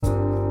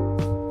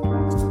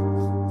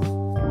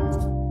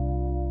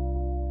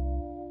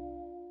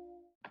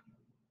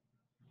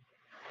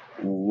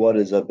What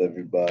is up,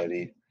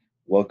 everybody?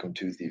 Welcome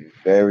to the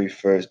very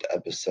first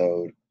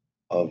episode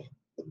of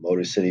the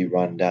Motor City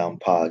Rundown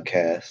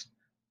podcast.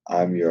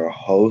 I'm your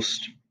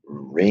host,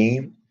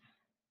 Reem,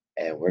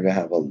 and we're going to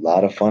have a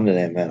lot of fun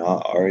today, man. I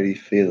already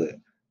feel it.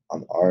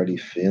 I'm already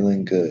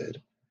feeling good.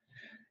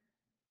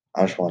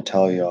 I just want to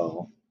tell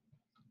y'all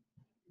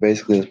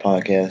basically, this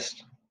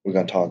podcast, we're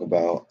going to talk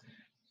about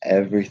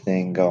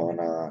everything going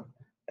on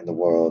in the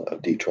world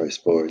of Detroit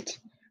sports.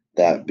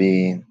 That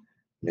being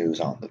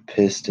news on the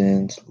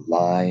Pistons,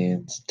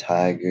 Lions,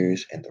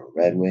 Tigers, and the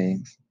Red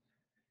Wings.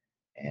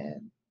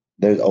 And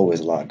there's always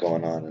a lot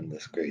going on in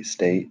this great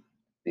state,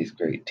 these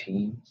great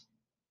teams.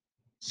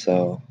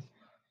 So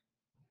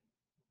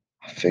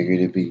I figured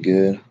it'd be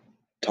good.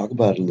 Talk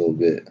about it a little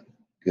bit,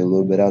 get a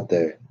little bit out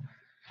there.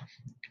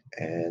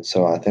 And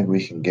so I think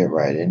we can get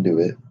right into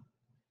it.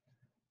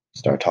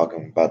 Start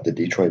talking about the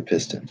Detroit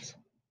Pistons.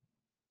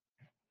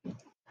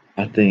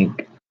 I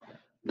think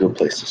a good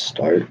place to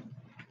start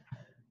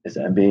is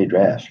the NBA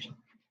draft.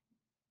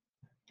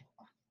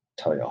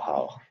 Tell you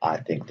how I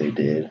think they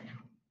did,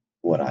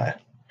 what I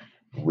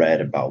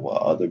read about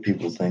what other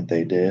people think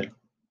they did.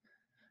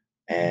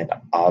 And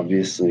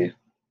obviously,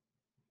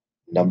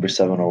 number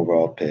 7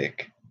 overall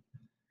pick,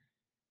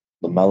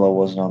 LaMelo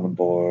wasn't on the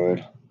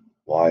board.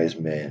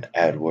 Wiseman,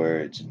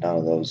 Edwards, none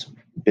of those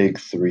big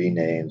three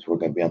names were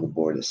going to be on the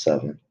board at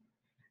 7.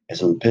 And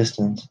so the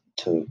Pistons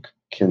took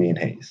Killian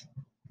Hayes,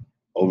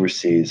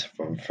 overseas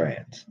from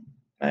France.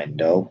 And I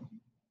know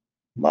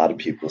a lot of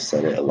people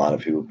said it, a lot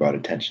of people brought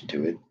attention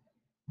to it.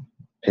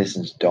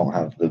 Pistons don't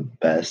have the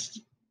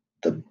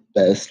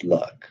best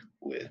luck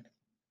with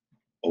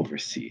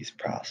overseas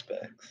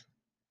prospects.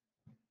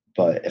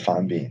 But if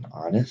I'm being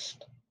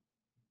honest,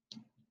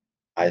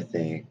 I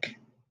think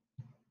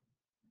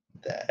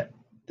that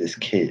this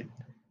kid,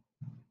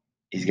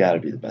 he's got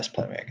to be the best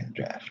playmaker in the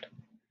draft.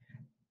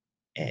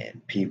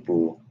 And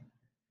people,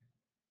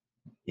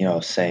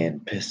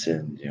 saying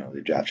Pistons, they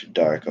drafted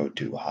Darko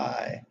too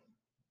high.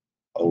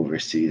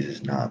 Overseas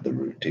is not the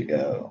route to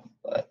go.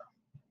 But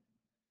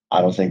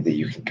I don't think that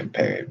you can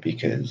compare it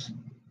because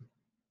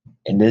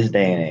in this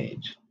day and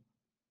age,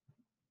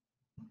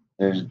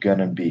 there's going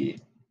to be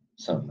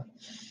some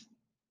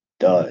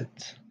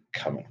studs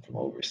coming from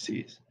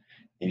overseas.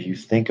 If you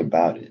think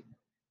about it,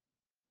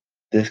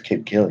 this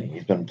kid Killian,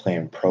 he's been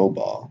playing pro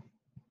ball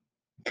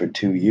for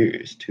 2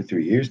 years,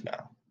 3 years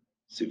now.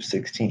 So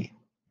 16.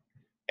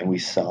 And we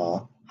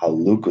saw how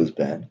Luka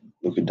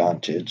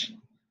Doncic,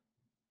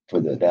 for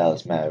the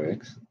Dallas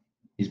Mavericks.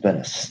 He's been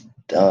a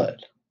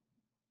stud,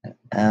 an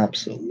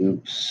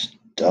absolute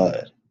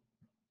stud.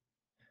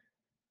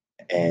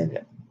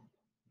 And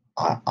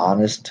I,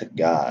 honest to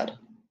God,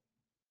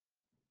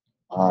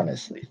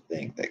 honestly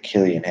think that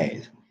Killian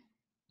Hayes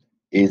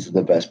is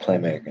the best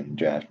playmaker in the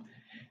draft.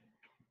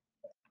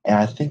 And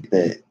I think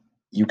that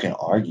you can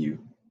argue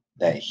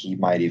that he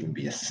might even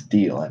be a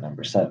steal at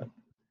number 7.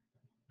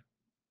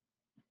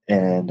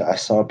 And I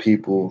saw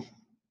people,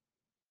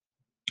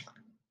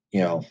 you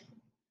know,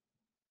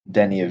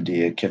 Denny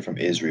Avdia, kid from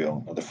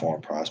Israel, another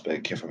foreign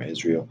prospect, kid from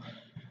Israel.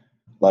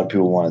 A lot of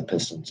people wanted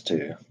Pistons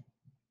to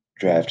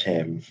draft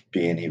him,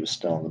 being he was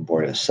still on the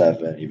board at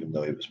 7, even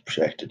though he was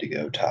projected to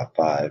go top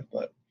 5.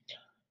 But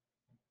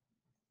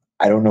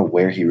I don't know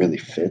where he really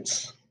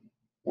fits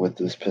with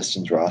this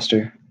Pistons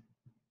roster.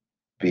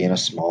 Being a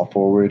small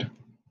forward,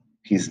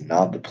 he's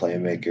not the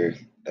playmaker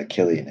that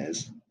Killian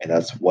is, and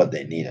that's what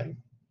they need him.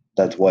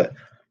 That's what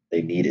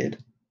they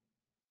needed.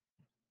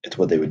 It's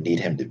what they would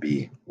need him to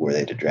be were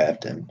they to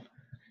draft him.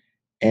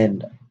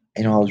 And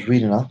I was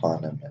reading up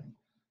on him, and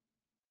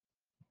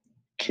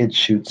kid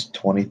shoots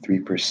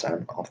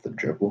 23% off the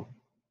dribble.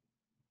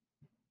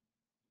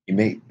 You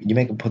make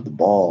him put the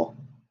ball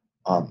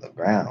on the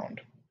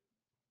ground.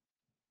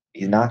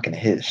 He's not going to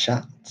hit his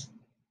shots.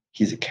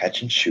 He's a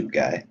catch and shoot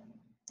guy.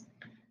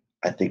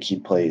 I think he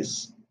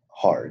plays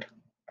hard.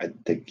 I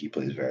think he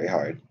plays very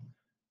hard.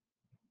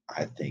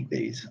 I think that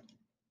he's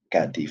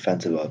got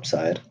defensive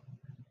upside,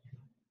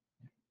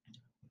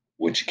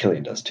 which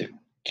Killian does too.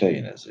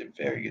 Killian is a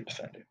very good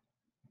defender.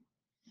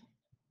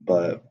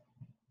 But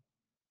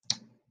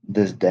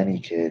this Denny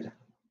kid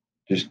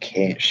just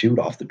can't shoot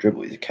off the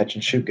dribble. He's a catch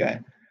and shoot guy,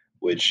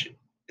 which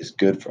is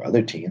good for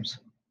other teams.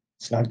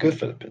 It's not good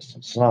for the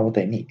Pistons. It's not what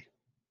they need.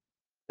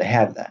 They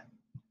have that.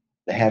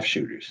 They have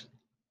shooters,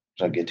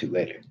 which I'll get to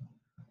later.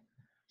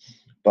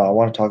 But I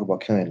want to talk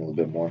about Killian a little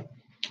bit more.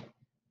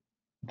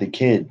 The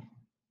kid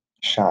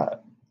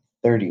shot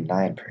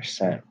 39%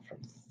 from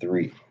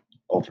 3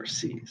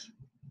 overseas.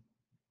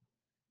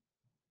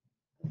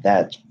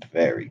 That's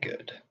very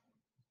good.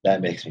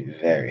 That makes me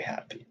very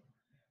happy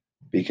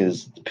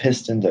because the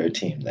Pistons are a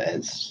team that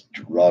has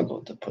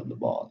struggled to put the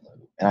ball in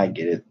them. And I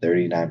get it,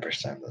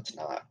 39%, that's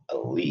not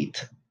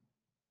elite.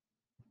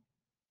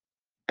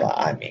 But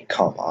I mean,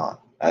 come on.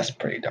 That's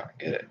pretty darn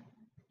good.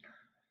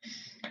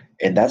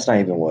 And that's not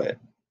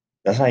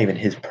even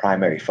his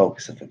primary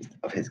focus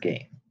of his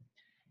game.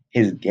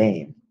 His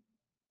game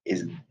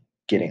is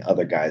getting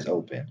other guys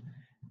open,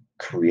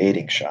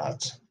 creating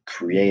shots,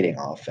 creating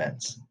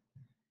offense.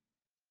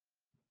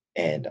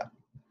 and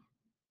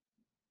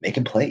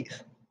making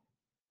plays.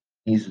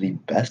 He's the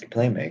best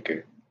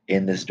playmaker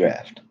in this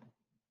draft.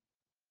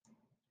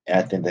 And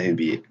I think that he'd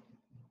be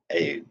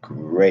a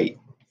great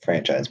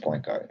franchise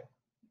point guard.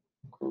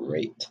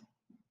 Great.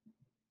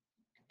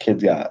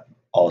 Kid's got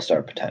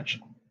all-star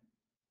potential.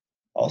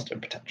 All-star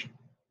potential.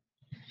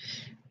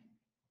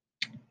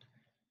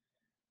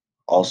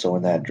 Also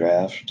in that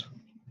draft,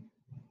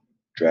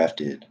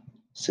 drafted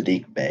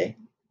Saddiq Bey.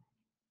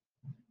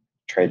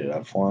 Traded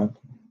up for him.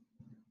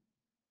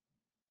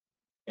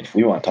 If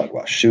we want to talk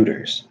about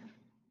shooters,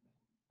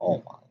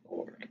 oh my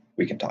lord,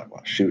 we can talk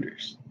about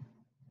shooters.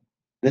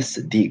 This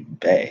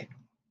Saddiq Bey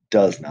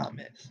does not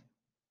miss.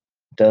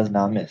 Does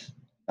not miss.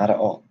 Not at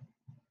all.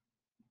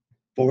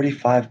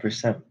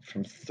 45%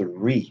 from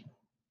three.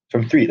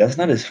 From three. That's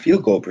not his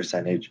field goal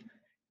percentage.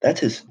 That's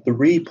his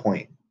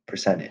 3-point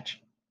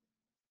percentage.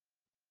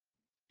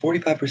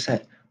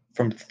 45%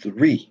 from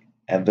three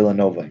at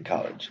Villanova in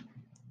college.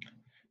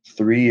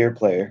 3-year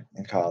player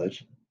in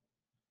college,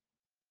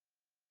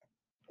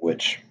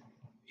 which,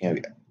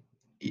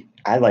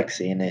 I like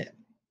seeing it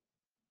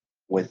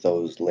with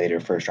those later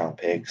first round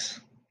picks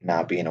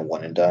not being a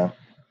one and done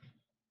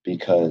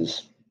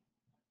because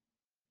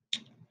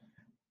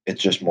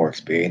it's just more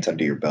experience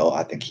under your belt.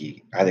 I think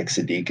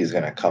Saddiq is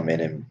going to come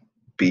in and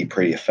be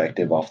pretty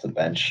effective off the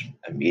bench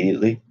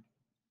immediately.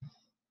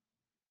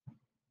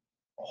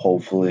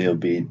 Hopefully, he'll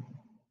be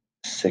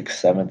 6th,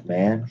 7th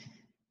man.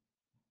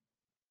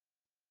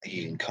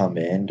 He can come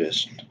in,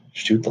 just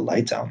shoot the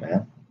lights out,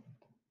 man.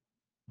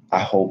 I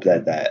hope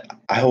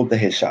that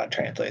his shot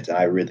translates, and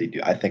I really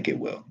do. I think it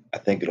will. I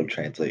think it'll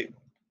translate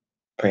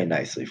pretty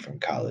nicely from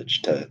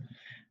college to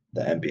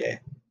the NBA.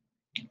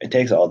 It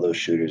takes all those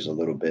shooters a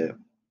little bit,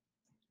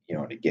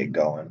 to get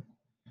going,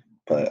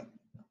 but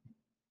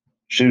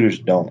shooters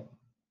don't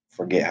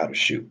forget how to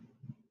shoot.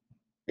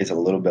 It's a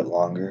little bit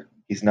longer.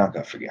 He's not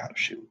going to forget how to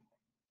shoot.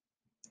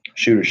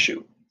 Shooters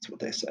shoot. That's what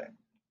they say.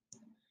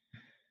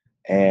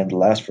 And the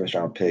last first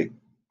round pick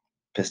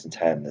Pistons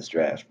had in this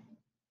draft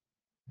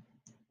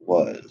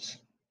was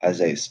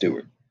Isaiah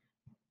Stewart.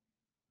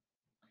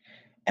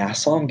 And I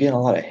saw him getting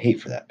a lot of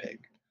hate for that pick.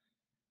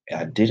 And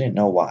I didn't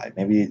know why.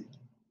 Maybe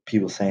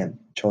people saying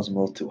chose him a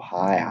little too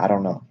high. I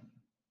don't know.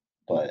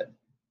 But,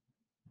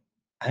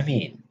 I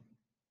mean,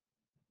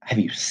 have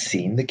you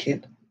seen the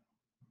kid?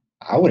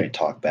 I wouldn't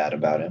talk bad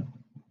about him.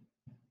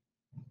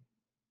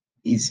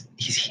 He's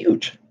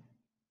huge.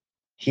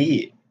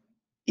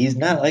 He's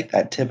not like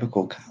that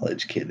typical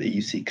college kid that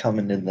you see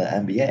coming in the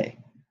NBA.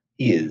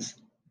 He is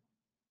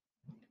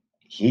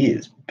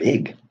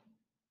big.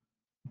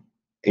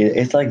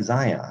 It's like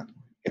Zion.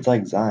 It's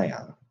like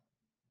Zion,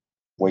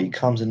 where he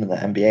comes into the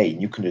NBA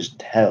and you can just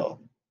tell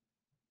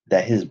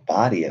that his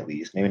body, at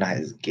least, maybe not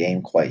his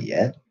game quite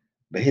yet,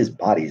 but his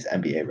body is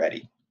NBA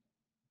ready.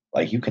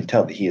 Like, you can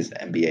tell that he is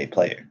an NBA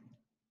player.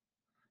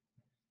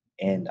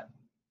 And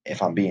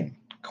if I'm being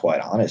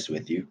quite honest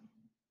with you,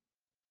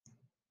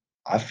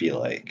 I feel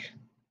like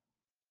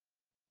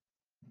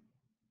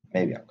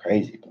maybe I'm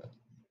crazy, but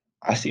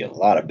I see a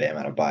lot of Bam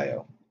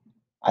Adebayo.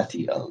 I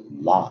see a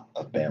lot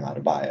of Bam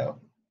Adebayo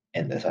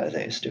in this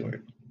Isaiah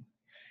Stewart.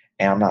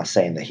 And I'm not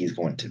saying that he's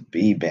going to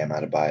be Bam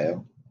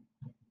Adebayo,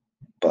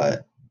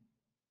 but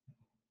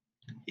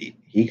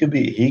he could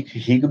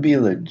be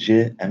a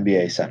legit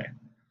NBA center.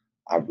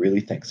 I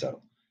really think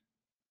so.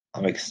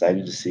 I'm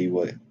excited to see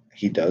what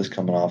he does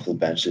coming off the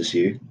bench this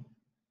year.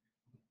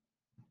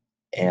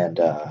 And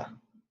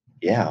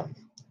yeah, I'm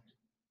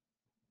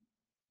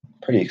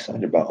pretty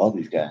excited about all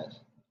these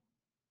guys.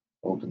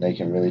 Hoping they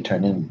can really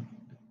turn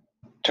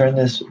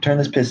this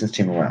Pistons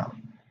team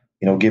around.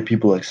 Get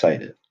people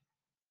excited.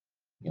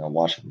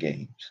 Watching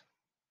games.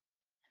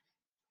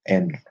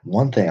 And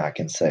one thing I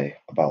can say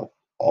about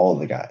all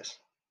the guys,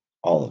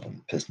 all of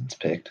them Pistons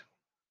picked,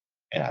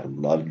 and I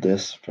love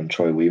this from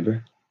Troy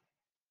Weaver.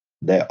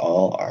 They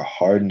all are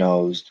hard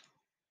nosed.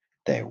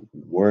 They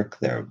work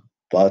their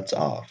butts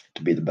off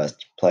to be the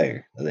best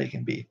player that they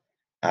can be.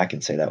 I can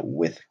say that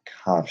with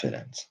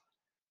confidence.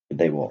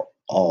 They will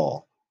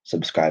all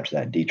subscribe to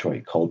that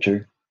Detroit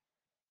culture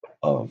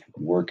of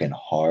working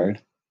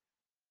hard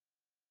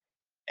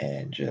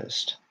and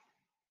just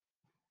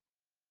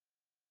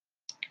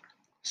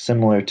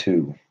similar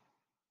to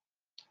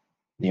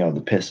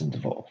the Pistons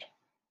of old.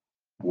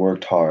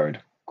 Worked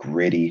hard,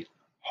 gritty,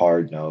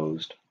 hard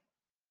nosed.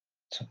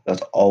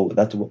 That's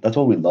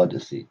what we love to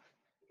see.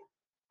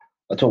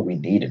 That's what we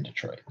need in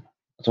Detroit.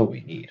 That's what we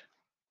need.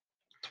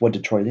 It's what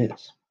Detroit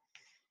is.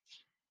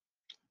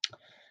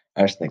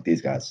 I just think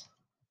these guys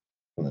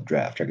from the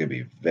draft are going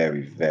to be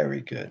very, very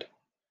good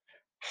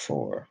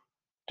for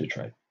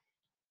Detroit.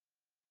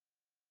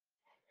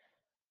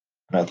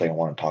 Another thing I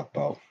want to talk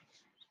about,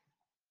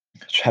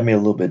 which had me a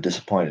little bit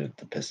disappointed at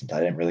the Pistons. I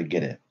didn't really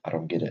get it. I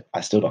don't get it.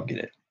 I still don't get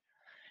it.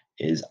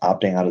 Is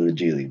opting out of the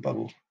G League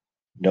bubble.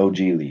 No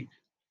G League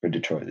for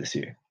Detroit this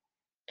year.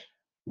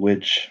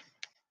 Which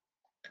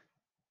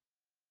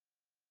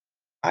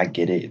I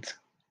get it.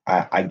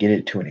 I get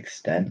it to an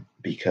extent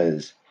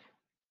because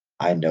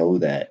I know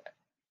that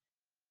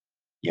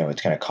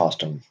it's going to cost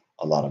them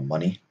a lot of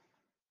money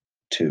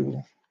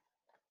to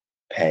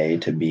pay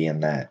to be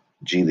in that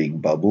G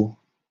League bubble.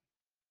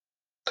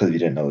 Because if you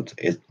didn't know,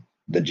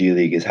 the G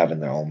League is having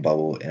their own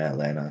bubble in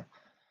Atlanta,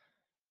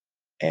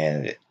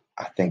 and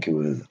I think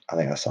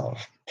I saw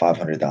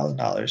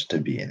 $500,000 to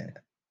be in it.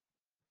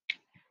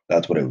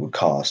 That's what it would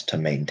cost to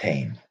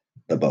maintain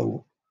the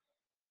bubble.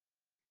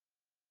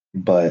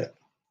 But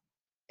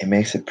it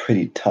makes it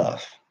pretty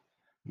tough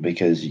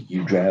because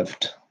you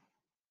draft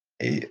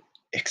a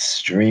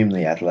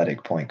extremely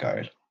athletic point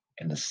guard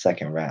in the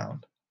second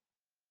round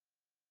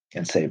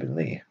in Saban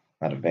Lee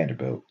out of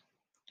Vanderbilt.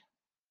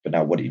 But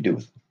now what do you do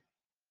with him?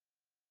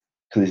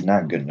 Because he's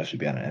not good enough to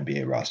be on an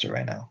NBA roster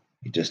right now.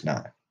 He's just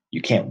not.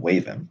 You can't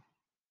waive him.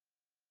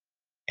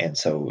 And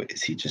so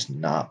is he just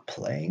not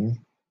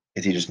playing?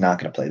 Is he just not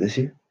going to play this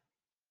year?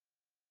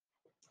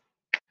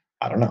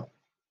 I don't know.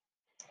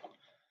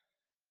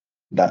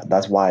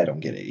 That's why I don't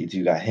get it.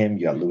 You got him,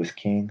 you got Louis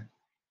King,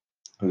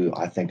 who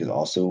I think is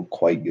also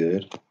quite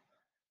good.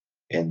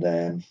 And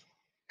then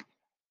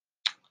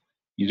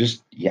you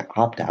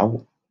opt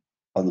out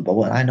of the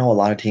bubble. And I know a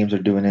lot of teams are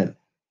doing it,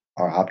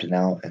 are opting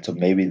out, and so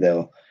maybe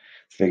they'll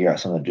figure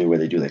out something to do where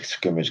they do like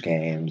scrimmage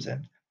games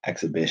and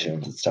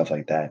exhibitions and stuff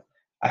like that.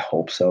 I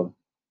hope so.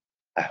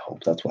 I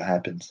hope that's what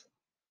happens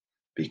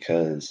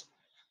because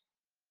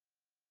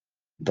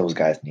those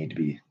guys need to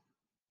be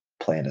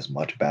playing as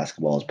much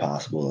basketball as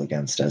possible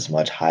against as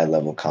much high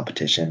level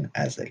competition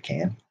as they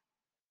can,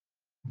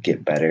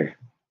 get better,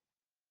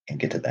 and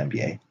get to the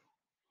NBA,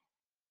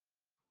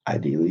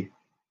 ideally.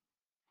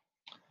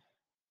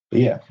 But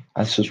yeah,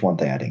 that's just one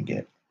thing I didn't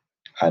get.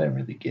 I didn't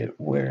really get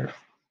where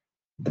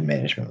the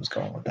management was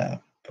going with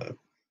that, but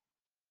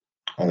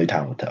only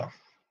time will tell.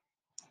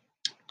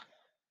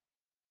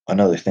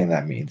 Another thing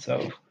that means,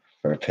 though,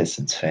 for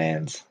Pistons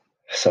fans,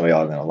 some of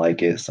y'all gonna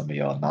like it, some of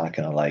y'all not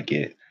gonna like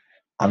it.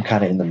 I'm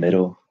kind of in the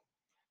middle.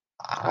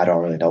 I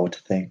don't really know what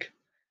to think,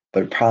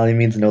 but it probably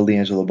means no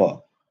LiAngelo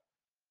Ball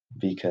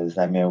because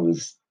that man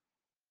was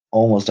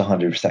almost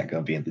 100%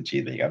 gonna be in the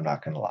G League. I'm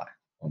not gonna lie.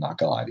 I'm not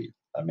gonna lie to you.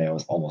 That man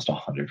was almost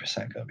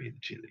 100% gonna be in the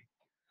G League,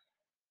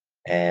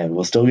 and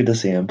we'll still get to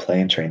see him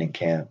play in training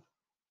camp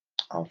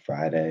on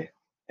Friday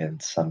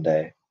and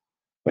Sunday,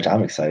 which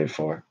I'm excited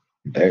for.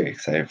 I'm very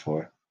excited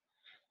for.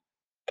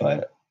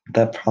 But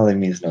that probably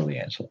means no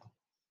LiAngelo.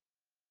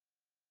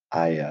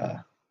 I uh,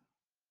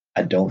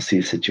 I don't see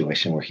a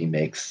situation where he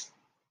makes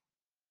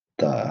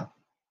the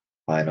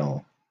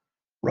final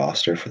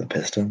roster for the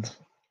Pistons.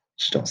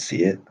 Just don't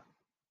see it.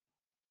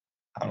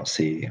 I don't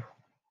see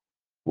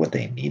what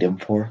they need him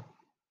for,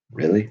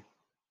 really.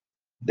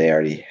 They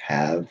already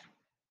have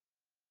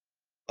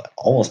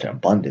almost an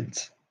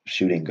abundance of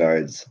shooting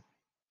guards,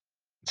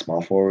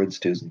 small forwards,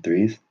 twos and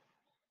threes.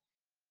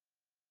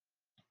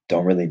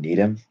 Don't really need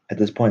him at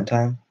this point in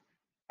time.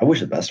 I wish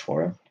the best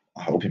for him.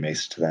 I hope he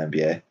makes it to the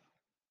NBA,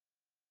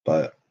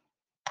 but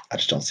I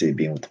just don't see it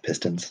being with the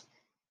Pistons.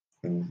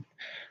 And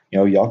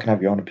y'all can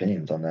have your own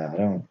opinions on that. I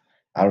don't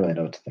really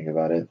know what to think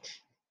about it.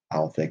 I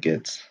don't think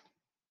it's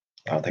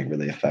I don't think it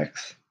really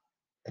affects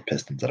the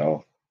Pistons at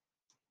all,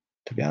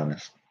 to be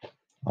honest. I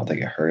don't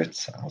think it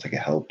hurts. I don't think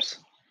it helps.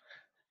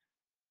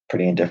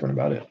 Pretty indifferent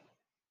about it.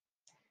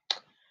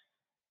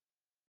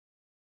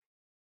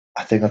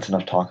 I think that's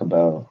enough talk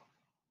about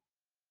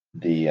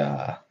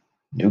the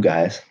new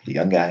guys, the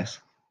young guys.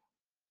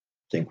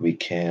 I think we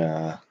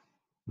can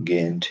get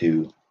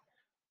into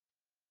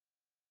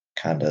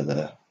kind of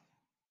the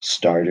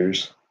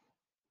starters,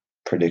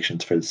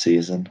 predictions for the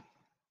season,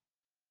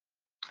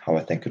 how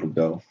I think it'll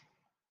go.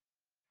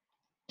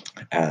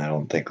 And I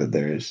don't think that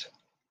there's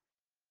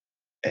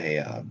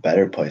a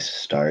better place to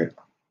start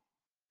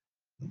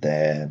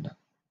than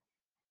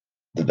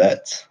the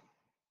vets,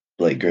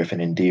 Blake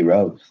Griffin and D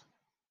Rose.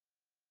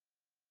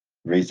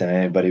 Reason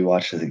anybody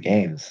watches the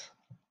games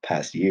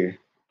past year,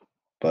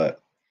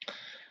 but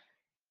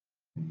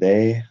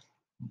they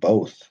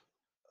both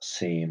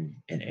seem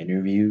in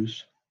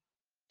interviews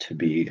to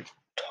be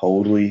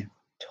totally,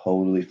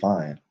 totally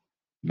fine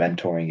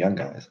mentoring young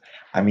guys.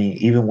 I mean,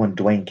 even when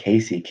Dwayne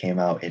Casey came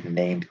out and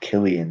named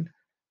Killian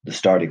the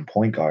starting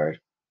point guard,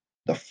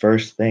 the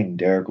first thing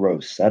Derrick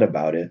Rose said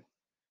about it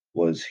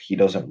was he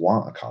doesn't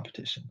want a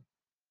competition.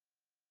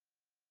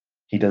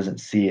 He doesn't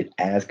see it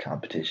as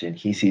competition.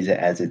 He sees it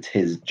as it's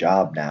his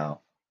job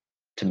now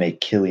to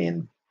make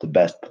Killian the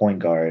best point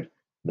guard,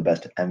 the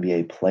best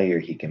NBA player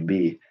he can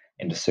be,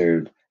 and to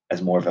serve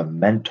as more of a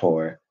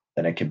mentor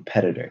than a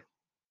competitor,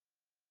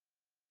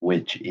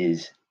 which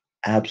is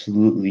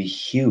absolutely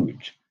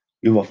huge.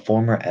 You have a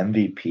former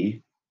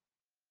MVP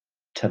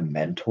to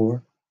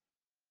mentor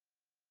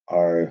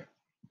our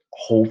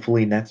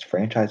hopefully next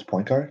franchise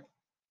point guard.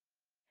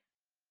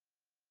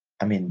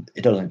 I mean,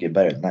 it doesn't get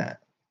better than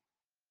that.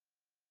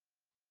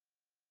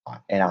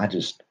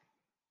 And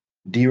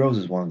D Rose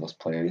is one of those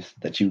players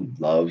that you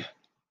love.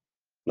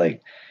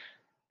 Like,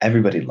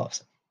 everybody loves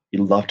him.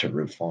 You love to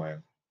root for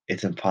him.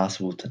 It's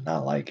impossible to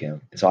not like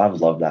him. So I've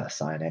loved that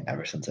signing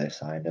ever since I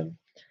signed him.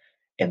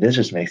 And this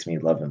just makes me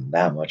love him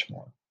that much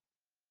more.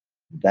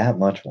 That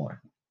much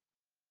more.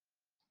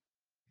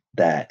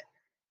 That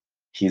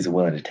he's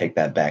willing to take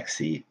that back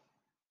seat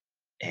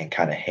and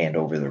kind of hand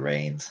over the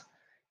reins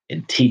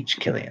and teach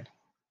Killian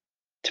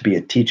to be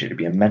a teacher, to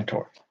be a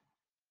mentor.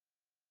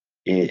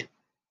 It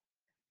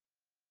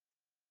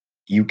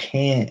You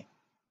can't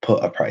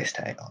put a price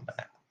tag on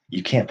that.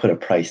 You can't put a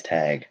price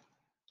tag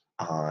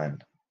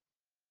on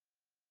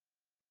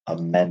a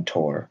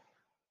mentor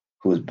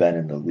who's been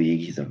in the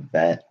league. He's a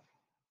vet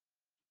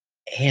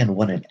and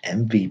won an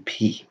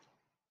MVP.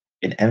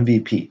 An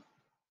MVP.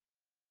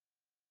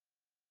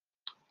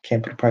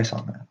 Can't put a price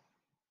on that.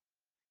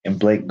 And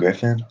Blake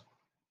Griffin,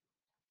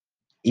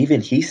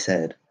 even he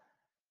said,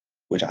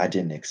 which I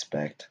didn't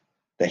expect,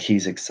 that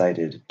he's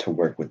excited to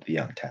work with the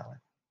young talent.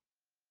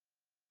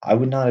 I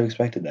would not have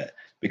expected that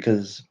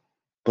because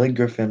Blake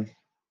Griffin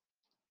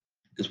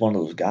is one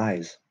of those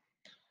guys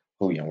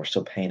who, we're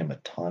still paying him a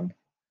ton.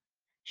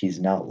 He's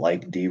not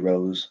like D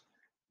Rose,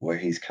 where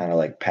he's kind of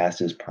like past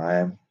his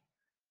prime.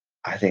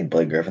 I think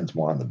Blake Griffin's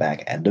more on the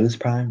back end of his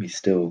prime. He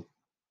still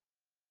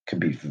could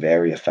be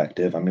very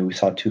effective. I mean, we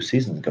saw 2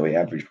 seasons ago he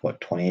averaged,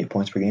 28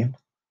 points per game?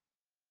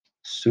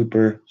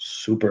 Super,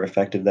 super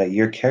effective that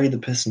year. Carried the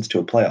Pistons to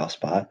a playoff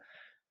spot.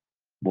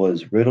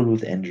 Was riddled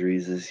with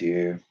injuries this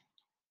year.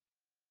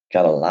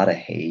 Got a lot of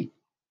hate,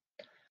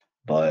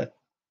 but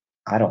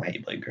I don't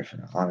hate Blake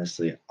Griffin.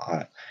 Honestly,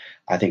 I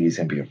think he's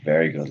going to be a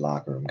very good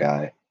locker room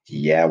guy.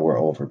 Yeah, we're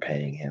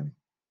overpaying him,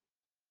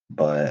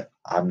 but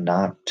I'm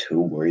not too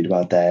worried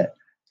about that.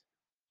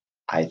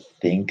 I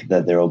think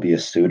that there will be a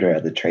suitor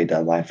at the trade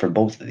deadline for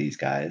both of these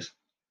guys,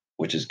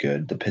 which is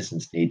good. The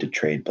Pistons need to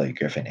trade Blake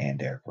Griffin and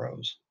Derrick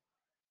Rose.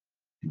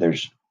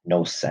 There's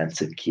no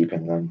sense in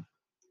keeping them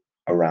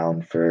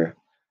around for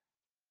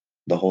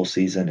the whole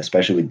season,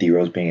 especially with D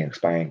Rose being an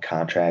expiring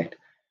contract.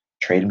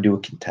 Trade him to a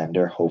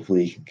contender.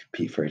 Hopefully, he can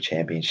compete for a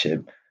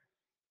championship.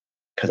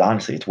 Because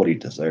honestly, it's what he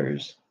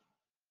deserves.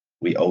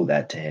 We owe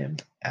that to him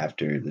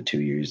after the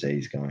 2 years that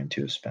he's going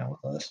to have spent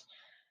with us.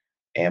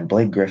 And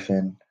Blake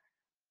Griffin,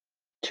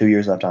 2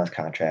 years left on his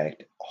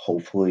contract.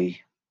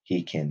 Hopefully,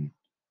 he can,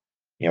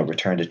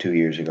 return to 2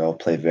 years ago,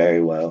 play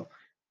very well.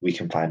 We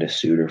can find a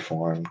suitor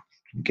for him,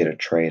 get a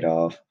trade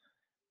off,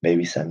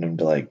 maybe send him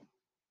to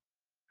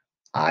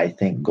I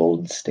think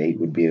Golden State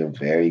would be a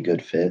very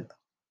good fit,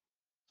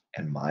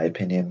 in my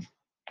opinion,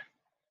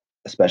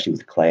 especially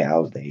with Clay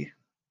out. They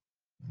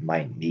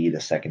might need a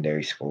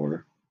secondary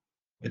scorer,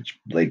 which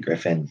Blake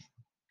Griffin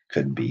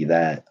could be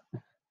that.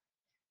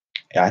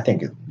 Yeah, I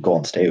think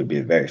Golden State would be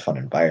a very fun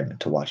environment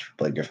to watch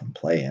Blake Griffin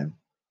play in.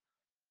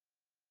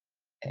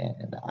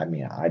 And I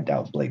mean, I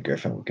doubt Blake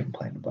Griffin would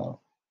complain about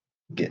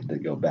getting to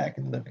go back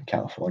and live in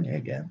California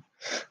again.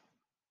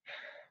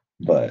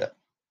 But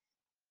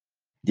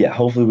yeah,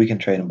 hopefully we can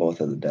trade them both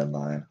at the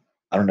deadline.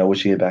 I don't know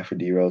what you get back for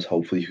D Rose.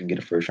 Hopefully you can get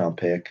a first round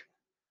pick.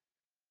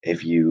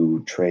 If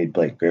you trade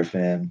Blake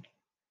Griffin,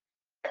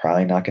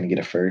 probably not going to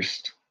get a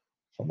first,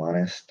 if I'm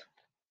honest.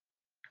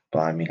 But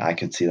I mean, I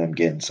could see them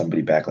getting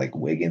somebody back like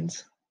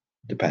Wiggins,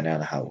 depending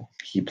on how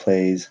he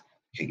plays.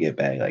 You could get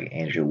back like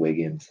Andrew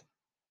Wiggins.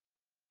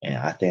 And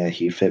I think that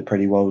he fit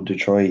pretty well with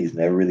Detroit. He's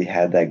never really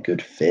had that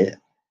good fit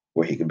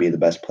where he could be the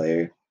best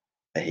player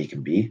that he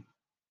can be.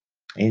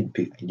 And,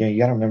 you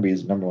got to remember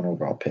he's the number one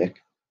overall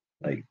pick.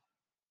 Like,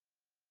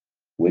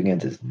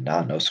 Wiggins is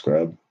not no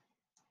scrub.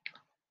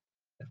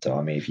 And so,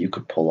 I mean, if you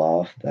could pull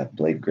off that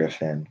Blake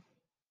Griffin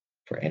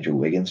for Andrew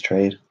Wiggins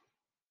trade,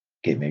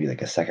 get maybe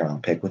like a second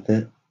round pick with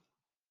it,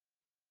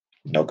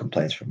 no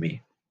complaints from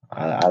me.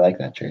 I like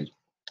that trade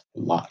a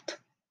lot.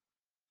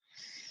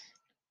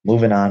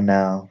 Moving on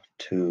now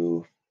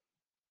to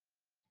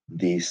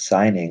the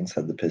signings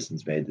that the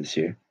Pistons made this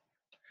year.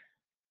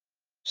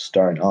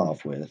 Starting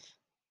off with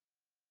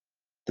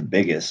the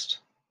biggest,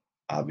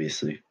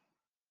 obviously,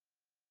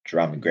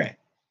 Jerami Grant.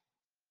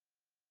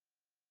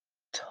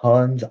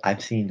 Tons,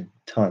 I've seen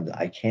tons.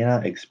 I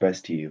cannot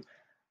express to you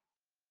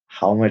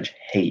how much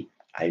hate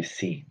I've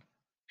seen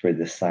for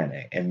this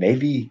signing. And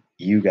maybe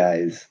you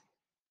guys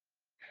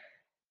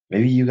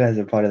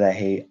are part of that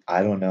hate.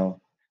 I don't know.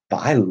 But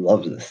I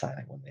loved this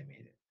signing when they made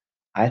it.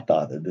 I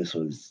thought that this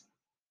was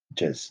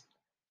just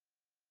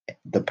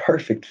the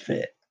perfect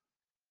fit.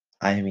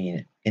 I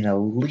mean, an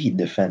elite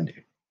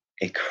defender,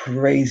 a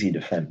crazy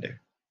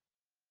defender.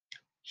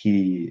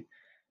 He,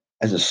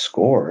 as a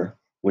scorer,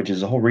 which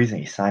is the whole reason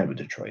he signed with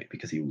Detroit,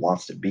 because he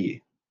wants to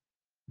be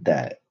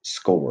that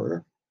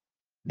scorer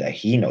that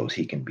he knows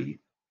he can be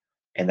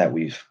and that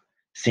we've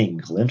seen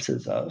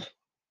glimpses of.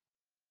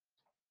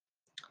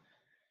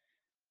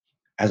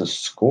 As a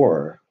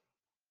scorer,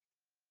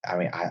 I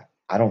mean,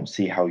 I don't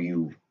see how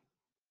you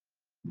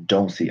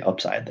don't see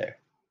upside there.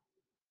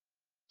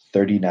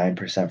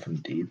 39% from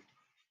deep,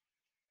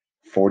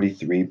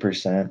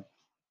 43%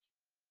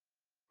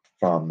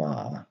 from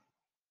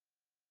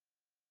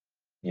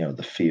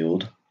the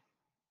field.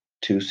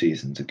 2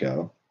 seasons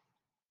ago,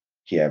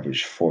 he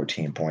averaged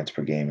 14 points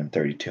per game in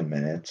 32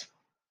 minutes.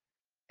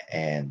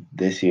 And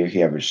this year,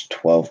 he averaged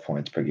 12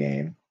 points per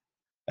game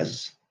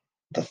as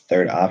the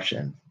third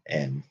option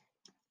in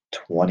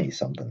 20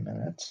 something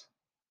minutes.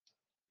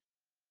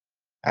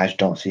 I just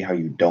don't see how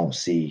you don't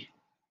see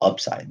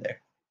upside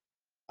there.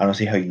 I don't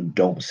see how you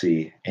don't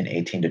see an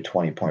 18 to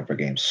 20 point per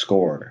game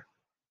scorer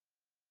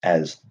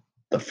as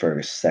the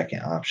first,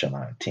 second option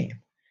on a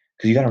team.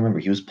 Because you got to remember,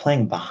 he was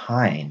playing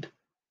behind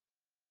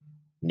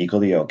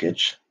Nikola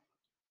Jokic,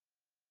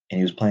 and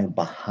he was playing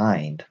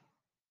behind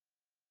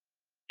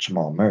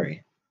Jamal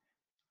Murray.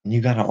 And you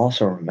got to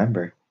also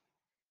remember,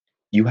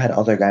 you had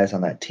other guys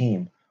on that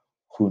team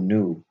who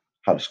knew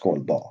how to score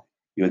the ball.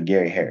 You had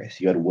Gary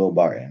Harris, you had Will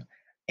Barton,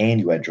 and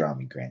you had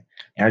Jerami Grant.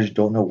 And I just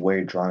don't know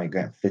where Jerami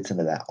Grant fits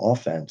into that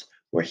offense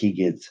where he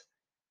gets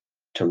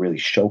to really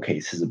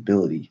showcase his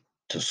ability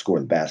to score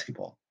the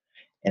basketball.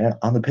 And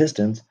on the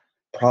Pistons,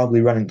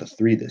 probably running the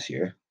three this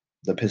year.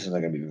 The Pistons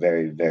are going to be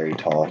very, very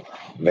tall,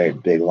 very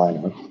big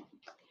lineup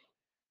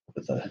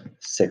with a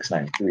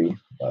 6'9"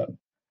 but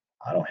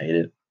I don't hate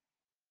it.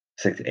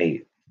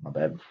 6'8", my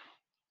bad.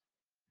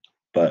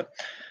 But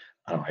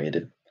I don't hate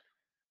it.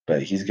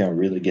 But he's going to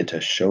really get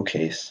to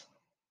showcase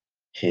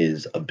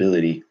his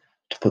ability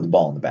to put the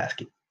ball in the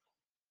basket,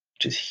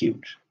 which is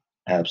huge.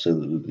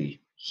 Absolutely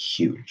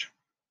huge.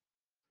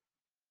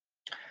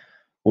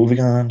 Moving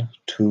on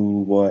to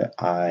what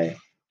I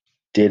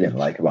didn't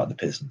like about the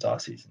Pistons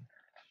offseason,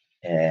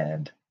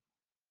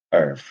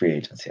 or free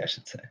agency, I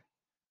should say.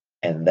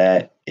 And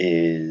that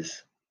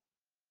is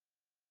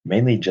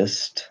mainly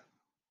just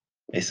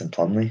Mason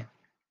Plumlee.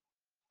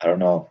 I don't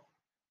know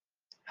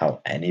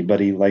how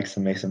anybody likes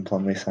the Mason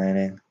Plumlee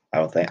signing. I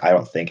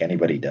don't think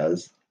anybody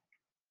does.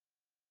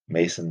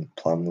 Mason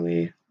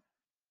Plumlee,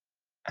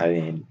 I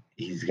mean,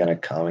 he's gonna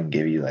come and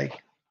give you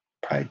like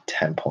probably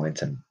 10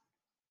 points and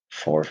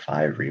 4 or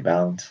 5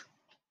 rebounds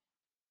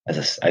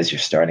as your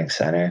starting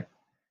center,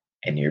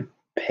 and you're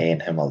paying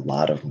him a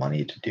lot of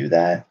money to do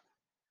that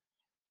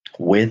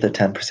with a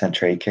 10%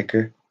 trade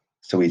kicker.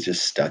 So he's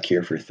just stuck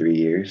here for 3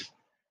 years,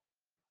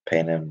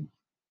 paying him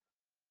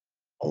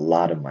a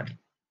lot of money,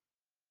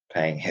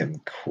 paying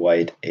him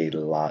quite a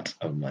lot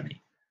of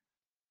money.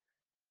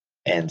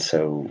 And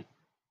so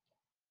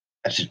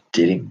I just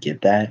didn't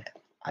get that.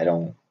 I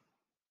don't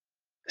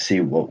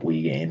see what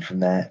we gain from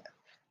that.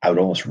 I would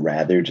almost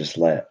rather just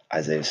let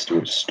Isaiah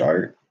Stewart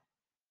start,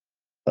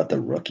 let the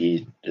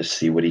rookie just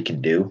see what he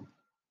can do.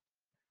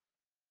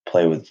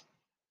 Play with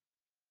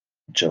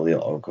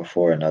Jahlil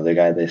Okafor, another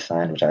guy they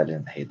signed, which I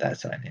didn't hate that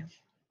signing.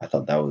 I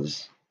thought that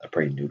was a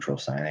pretty neutral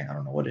signing. I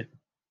don't know what I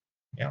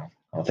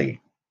don't think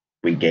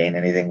we gain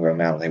anything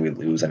from it. I don't think we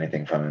lose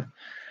anything from it.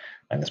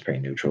 And it's pretty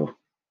neutral.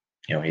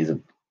 He's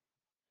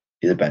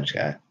a bench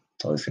guy.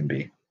 That's all he's gonna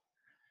be.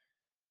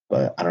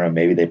 But I don't know,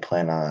 maybe they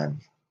plan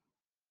on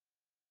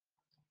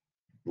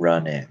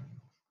running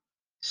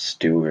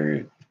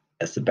Stewart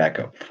as the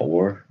backup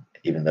 4,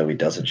 even though he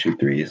doesn't shoot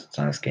threes. It's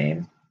not his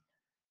game.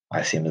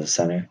 I see him as a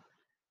center.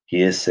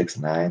 He is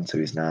 6'9", so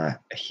he's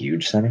not a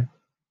huge center.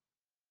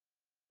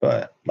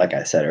 But like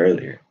I said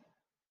earlier,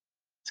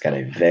 he's got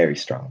a very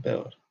strong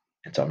build.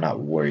 And so I'm not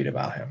worried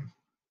about him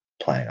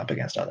playing up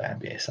against other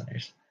NBA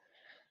centers.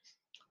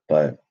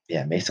 But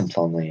yeah, Mason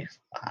Plumlee,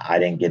 I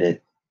didn't get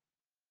it.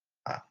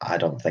 I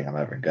don't think I'm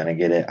ever going to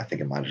get it. I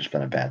think it might have just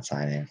been a bad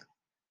signing.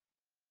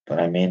 But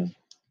I mean,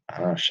 I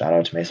don't know. Shout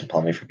out to Mason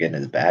Plumlee for getting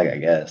his bag, I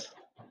guess.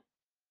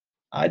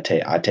 I'd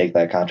take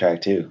that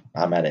contract too.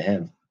 Not mad at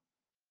him.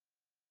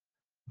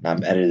 Not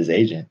mad at his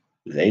agent.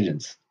 His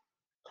agent's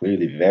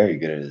clearly very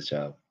good at his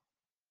job.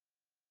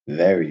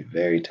 Very,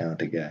 very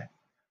talented guy.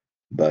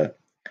 But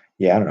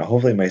yeah, I don't know.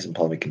 Hopefully Mason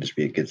Plumlee can just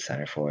be a good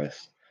center for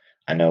us.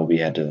 I know we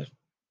had to,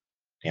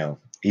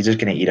 he's just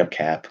going to eat up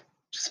cap,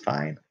 which is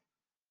fine.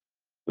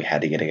 We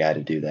had to get a guy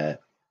to do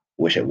that.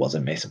 Wish it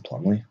wasn't Mason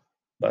Plumlee,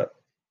 but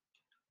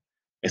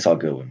it's all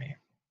good with me.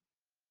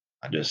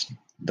 I just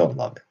don't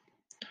love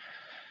it.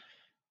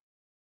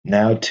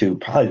 Now to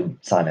probably the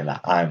signing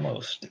that I'm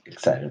most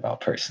excited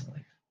about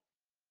personally.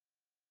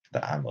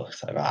 That I'm most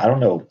excited about. I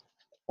don't know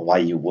why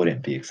you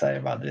wouldn't be excited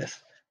about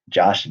this.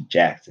 Josh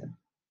Jackson.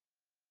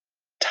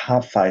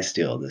 Top 5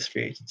 steal of this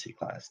free agency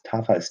class.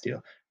 Top 5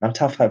 steal. Not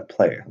top 5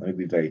 player. Let me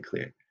be very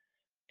clear.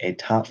 A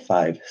top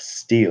 5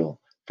 steal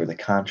for the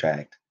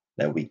contract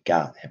that we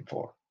got him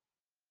for.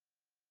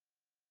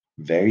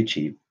 Very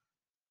cheap.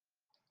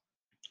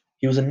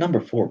 He was a number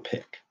 4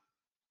 pick.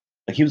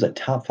 Like, he was a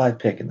top 5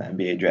 pick in the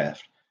NBA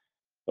draft.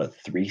 What,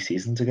 3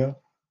 seasons ago?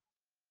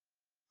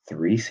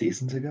 3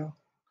 seasons ago?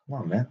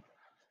 Come on, man.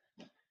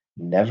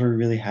 Never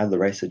really had the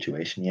right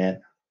situation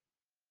yet.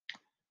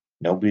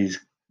 Nobody's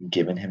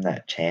given him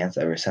that chance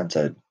ever since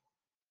I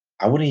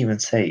wouldn't even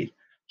say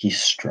he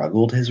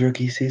struggled his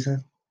rookie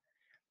season.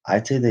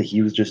 I'd say that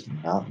he was just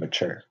not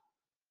mature.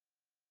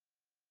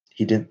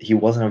 He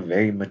wasn't a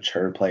very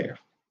mature player.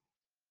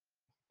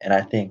 And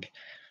I think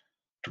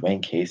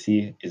Dwayne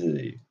Casey is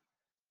a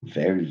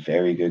very,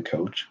 very good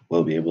coach.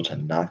 Will be able to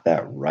knock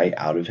that right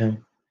out of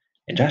him.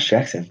 And Josh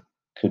Jackson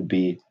could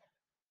be,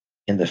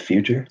 in the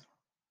future,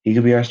 he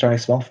could be our starting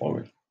small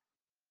forward.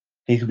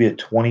 He could be a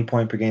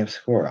 20-point per game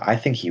scorer. I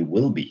think he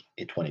will be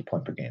a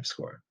 20-point per game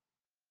scorer.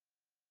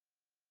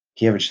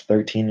 He averaged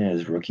 13 in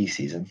his rookie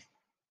season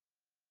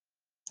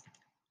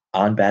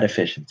on bad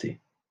efficiency.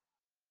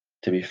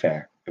 To be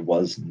fair, it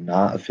was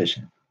not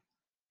efficient.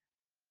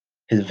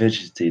 His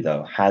efficiency,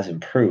 though, has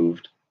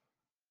improved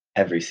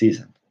every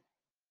season,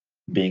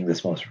 being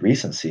this most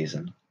recent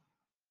season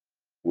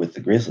with the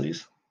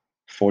Grizzlies,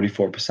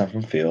 44%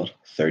 from field,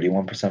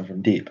 31%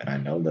 from deep. And I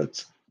know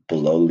that's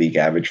below league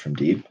average from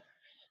deep,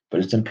 but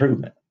it's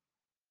improvement.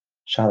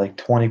 Shot like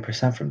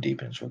 20% from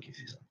deep in his rookie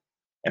season.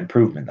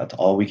 Improvement. That's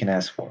all we can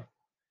ask for.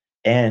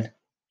 And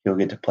he'll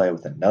get to play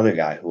with another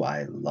guy who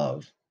I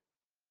love,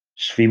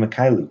 Svi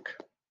Mikhailiuk.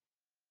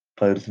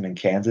 Played with him in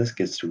Kansas,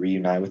 gets to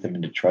reunite with him in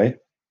Detroit.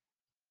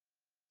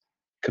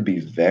 Could be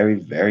very,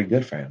 very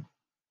good for him.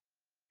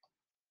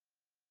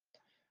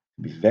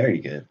 Could be very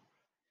good.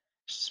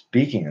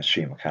 Speaking of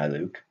Svi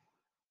Mikhailiuk,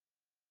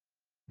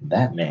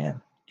 that man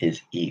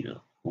is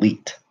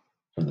elite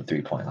from the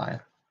 3-point line.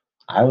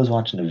 I was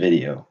watching a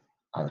video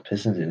on the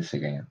Pistons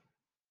Instagram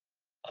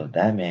of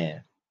that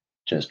man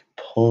just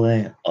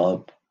pulling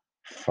up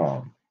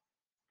from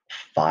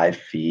 5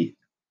 feet,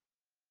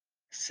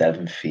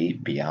 7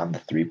 feet beyond the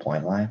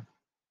 3-point line.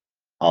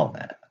 All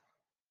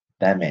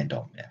that man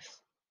don't miss.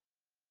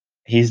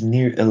 He's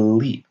near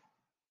elite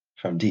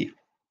from deep,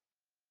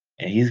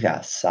 and he's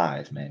got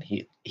size, man.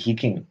 He's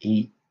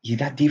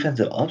got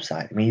defensive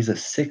upside. I mean, he's a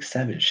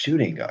 6'7"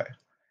 shooting guard,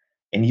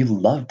 and you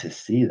love to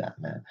see that,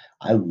 man.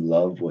 I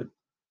love what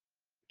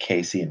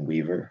Casey and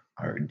Weaver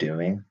are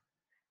doing,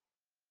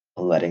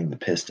 letting the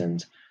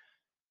Pistons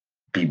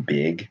be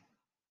big,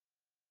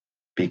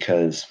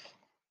 because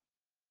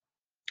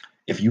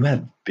if you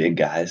have big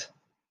guys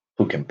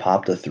who can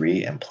pop the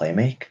three and play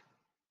make,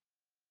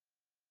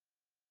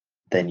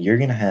 then you're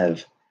going to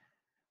have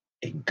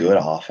a good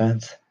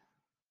offense.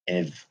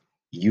 And if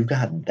you've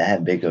got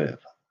that big of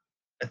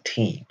a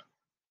team,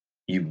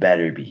 you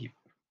better be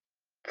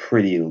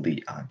pretty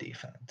elite on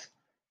defense.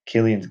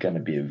 Killian's going to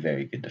be a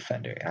very good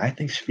defender. And I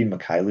think Svi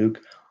Mikhailiuk,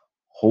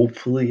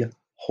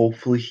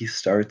 hopefully he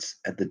starts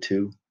at the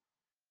 2.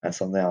 That's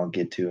something I'll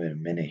get to in a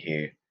minute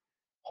here.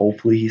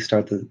 Hopefully he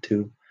starts at the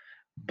 2.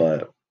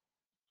 But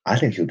I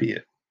think he'll be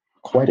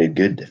quite a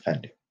good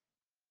defender.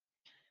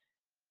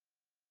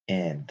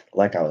 And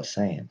like I was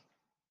saying,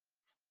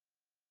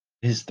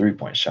 his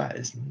 3-point shot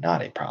is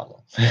not a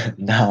problem.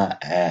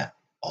 Not at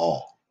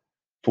all.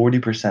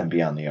 40%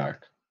 beyond the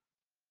arc.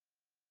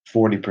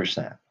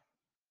 40%.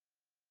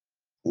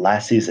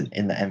 Last season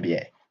in the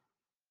NBA,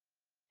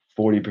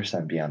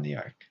 40% beyond the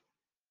arc.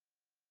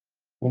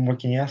 What more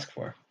can you ask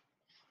for?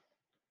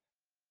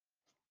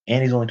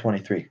 And he's only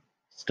 23.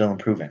 Still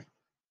improving.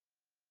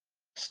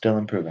 Still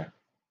improving.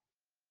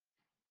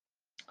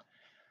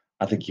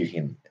 I think you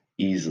can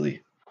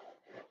easily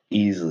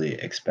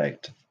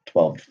expect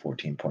 12 to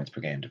 14 points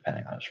per game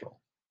depending on his role.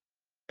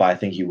 But I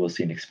think you will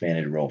see an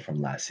expanded role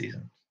from last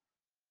season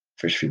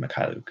for Svi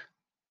Mikhailiuk.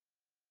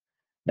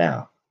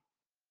 Now,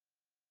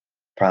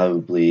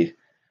 probably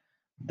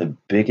the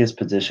biggest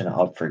position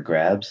up for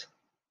grabs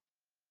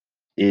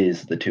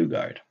is the 2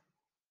 guard.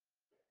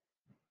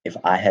 If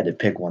I had to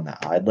pick one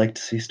that I'd like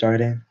to see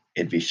starting,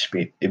 it'd be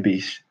Svi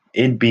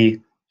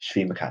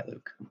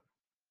Mikhailiuk.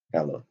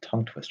 Got a little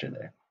tongue twister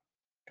there.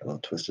 Got a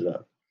little twisted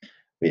up.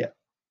 But yeah,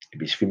 it'd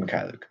be Svi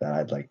Mikhailiuk that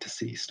I'd like to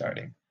see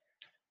starting.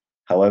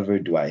 However,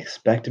 do I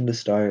expect him to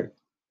start?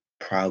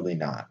 Probably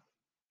not.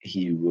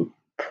 He would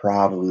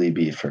probably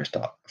be first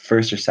or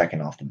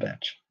second off the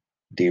bench.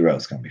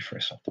 D-Rose going to be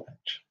first off the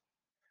bench.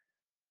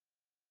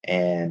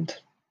 And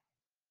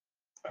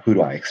who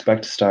do I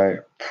expect to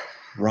start?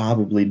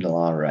 Probably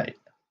DeLon Wright.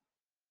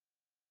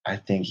 I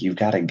think you've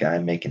got a guy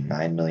making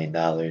 $9 million.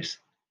 $9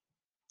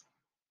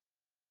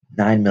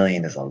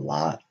 million is a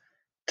lot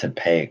to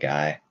pay a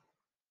guy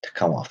to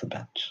come off the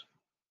bench.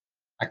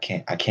 I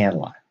can't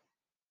lie.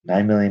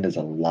 $9 million is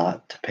a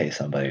lot to pay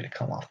somebody to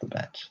come off the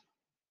bench.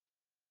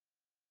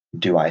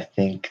 Do I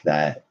think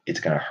that it's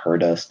going to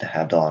hurt us to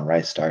have DeLon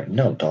Wright start?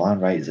 No,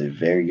 DeLon Wright is a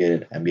very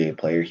good NBA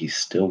player. He's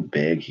still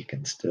big. He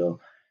can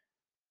still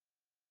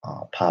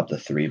pop the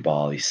 3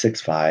 ball. He's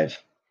 6'5".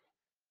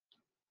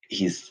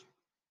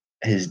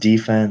 His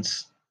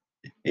defense,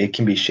 it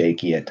can be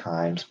shaky at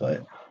times,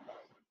 but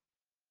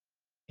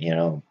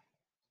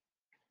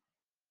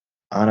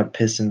on a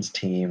Pistons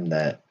team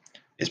that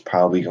is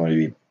probably going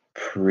to be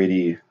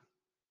pretty.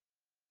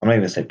 I'm not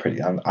even going to say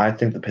pretty. I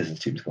think the Pistons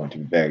team is going to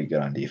be very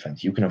good on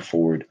defense. You can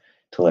afford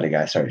to let a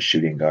guy start a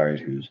shooting guard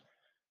who's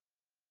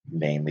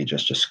mainly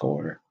just a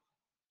scorer.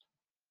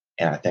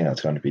 And I think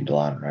that's going to be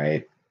DeLon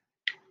Wright.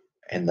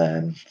 And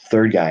then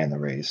third guy in the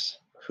race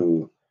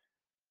who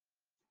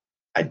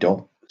I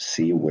don't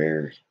see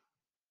where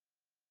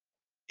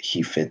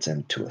he fits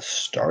into a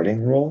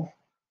starting role,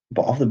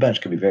 but off the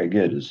bench could be very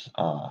good is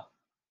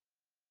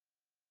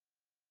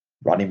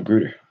Rodney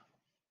McGruder.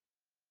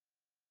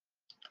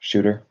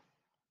 Shooter,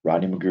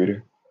 Rodney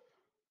McGruder.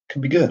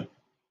 Could be good.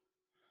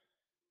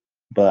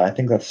 But I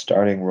think that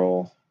starting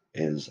role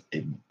is a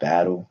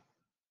battle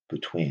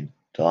between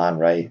DeLon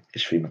Wright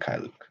and Svi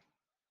Mikhailiuk.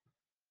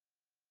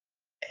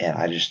 And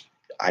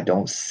I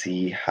don't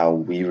see how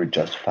Weaver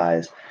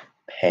justifies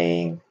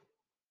paying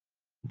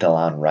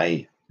DeLon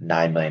Wright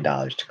 $9 million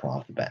to come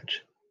off the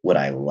bench. Would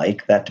I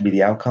like that to be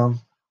the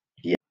outcome?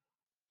 Yeah.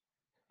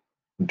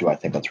 Do I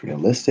think that's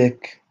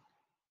realistic?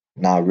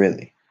 Not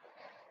really,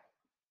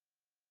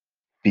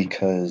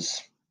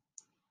 because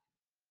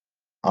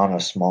on a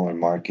smaller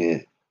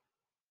market,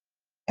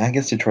 and I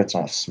guess Detroit's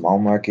not a small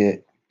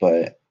market,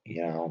 but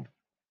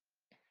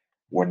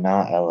we're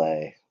not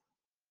LA.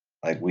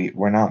 Like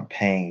we're not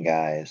paying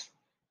guys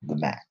the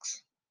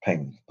max,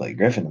 paying Blake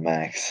Griffin the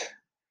max,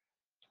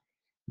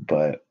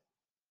 but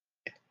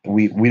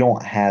we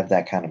don't have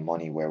that kind of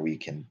money where we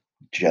can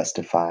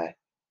justify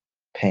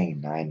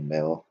paying 9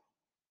 mil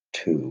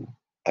to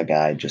a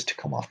guy just to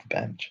come off the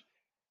bench.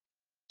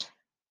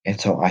 And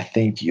so I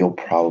think you'll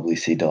probably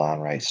see DeLon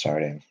Wright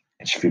starting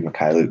and Shafiq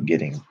Mikhailuk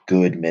getting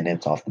good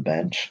minutes off the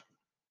bench.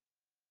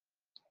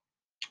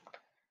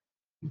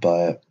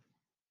 But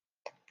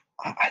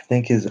I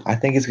think it's going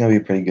to be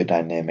a pretty good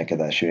dynamic at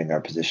that shooting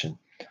guard position.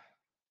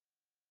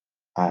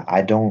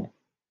 I don't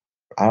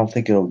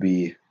think it'll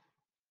be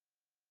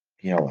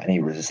any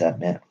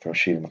resentment from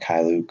Shafiq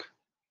Mikhailuk.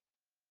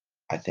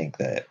 I think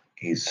that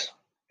he's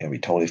going to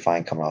be totally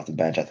fine coming off the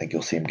bench. I think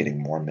you'll see him getting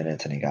more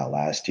minutes than he got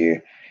last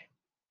year.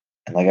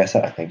 And like I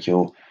said, I think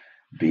he'll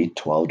be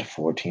 12 to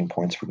 14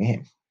 points per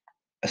game,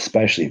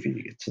 especially if he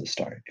gets to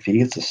start. If he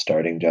gets a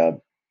starting job,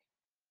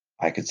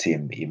 I could see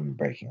him even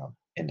breaking up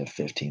into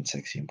 15,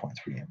 16 points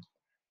per game.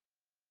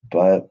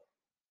 But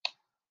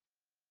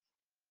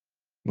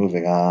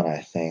moving on, I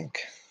think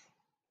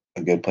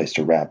a good place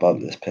to wrap up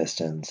this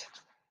Pistons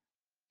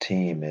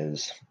team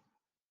is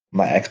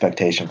my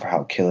expectation for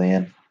how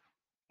Killian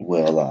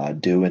will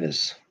do in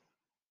his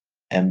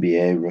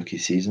NBA rookie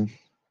season.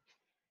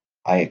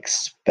 I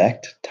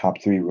expect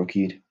top 3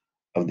 rookie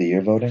of the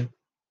year voting.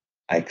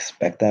 I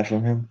expect that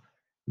from him,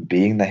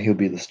 being that he'll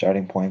be the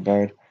starting point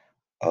guard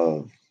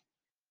of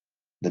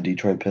the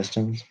Detroit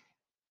Pistons.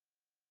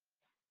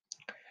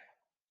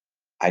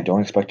 I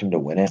don't expect him to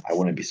win it. I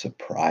wouldn't be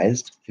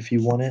surprised if he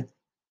won it,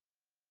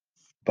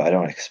 but I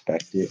don't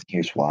expect it.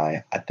 Here's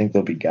why. I think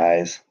there'll be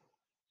guys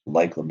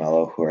like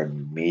LaMelo who are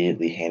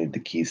immediately handed the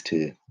keys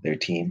to their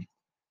team.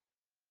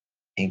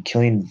 And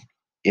Killian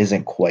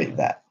isn't quite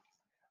that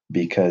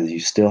because you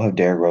still have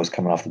Derrick Rose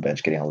coming off the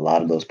bench getting a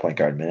lot of those point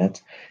guard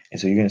minutes. And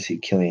so you're going to see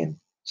Killian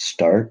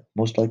start,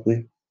 most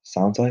likely,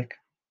 sounds like.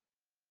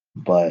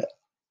 But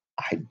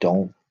I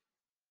don't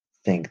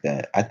think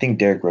that. I think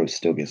Derrick Rose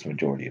still gets the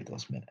majority of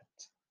those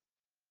minutes,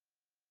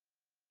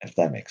 if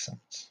that makes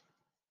sense.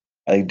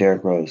 I think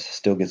Derrick Rose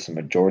still gets the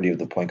majority of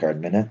the point guard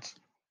minutes,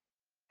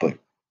 but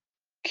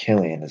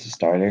Killian as a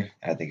starter,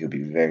 I think he'll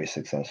be very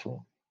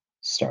successful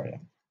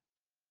starting.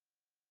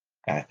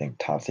 And I think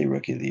top 3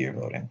 rookie of the year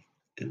voting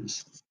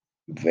is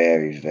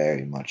very,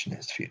 very much in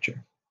his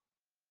future.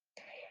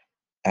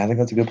 And I think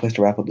that's a good place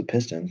to wrap up the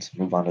Pistons,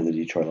 move on to the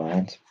Detroit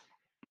Lions.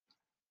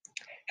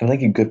 And I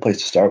think a good place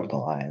to start with the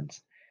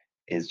Lions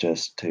is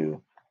just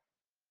to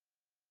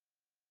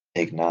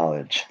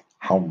acknowledge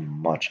how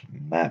much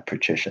Matt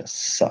Patricia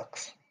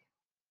sucks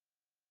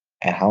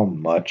and how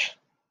much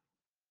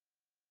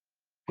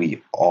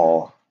we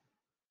all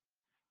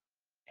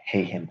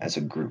hate him as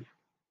a group.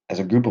 As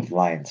a group of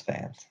Lions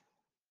fans,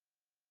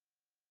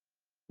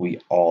 we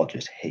all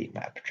just hate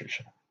Matt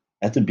Patricia.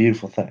 That's a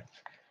beautiful thing.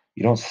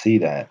 You don't see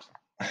that.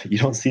 You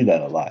don't see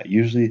that a lot.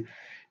 Usually,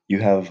 you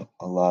have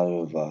a lot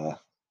of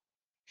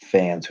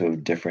fans who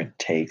have different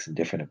takes and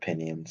different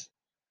opinions,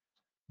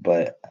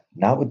 but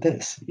not with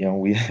this.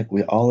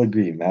 We all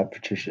agree Matt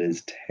Patricia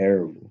is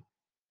terrible,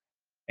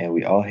 and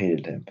we all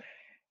hated him.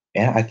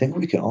 And I think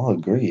we can all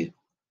agree,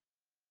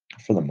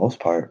 for the most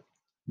part,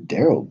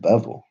 Daryl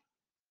Bevel.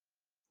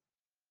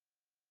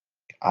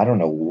 I don't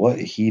know what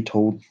he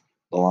told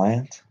the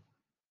Lions,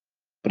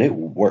 but it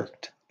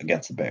worked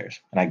against the Bears.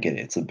 And I get it.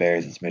 It's the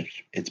Bears.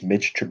 It's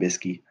Mitch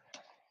Trubisky.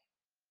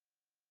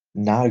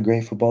 Not a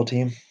great football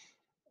team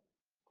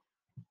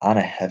on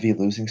a heavy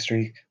losing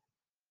streak,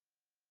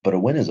 but a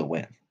win is a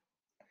win.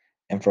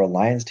 And for a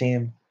Lions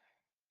team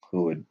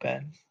who had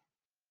been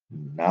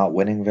not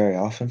winning very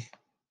often,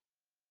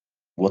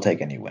 we'll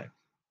take any win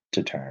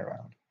to turn it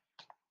around.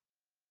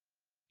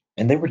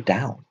 And they were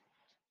down,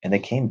 and they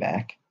came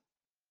back,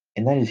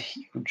 and that is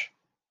huge.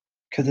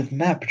 Because if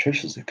Matt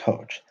Patricia's the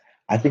coach,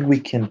 I think we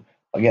can,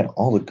 again,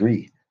 all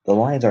agree the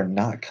Lions are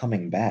not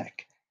coming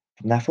back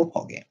from that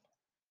football game.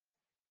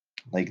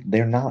 Like,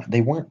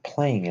 they weren't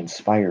playing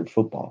inspired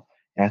football.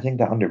 And I think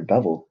that under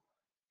Bevel,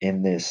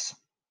 in this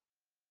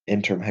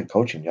interim head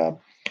coaching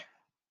job,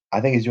 I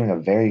think he's doing a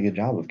very good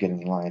job of getting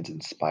the Lions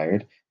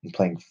inspired and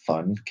playing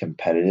fun,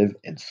 competitive,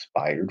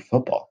 inspired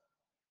football.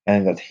 And I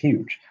think that's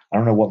huge. I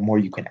don't know what more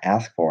you can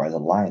ask for as a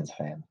Lions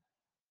fan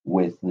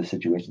with the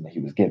situation that he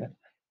was given.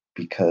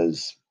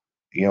 Because,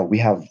 we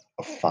have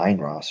a fine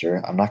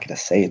roster. I'm not going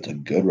to say it's a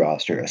good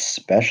roster,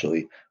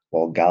 especially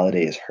while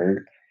Galladay is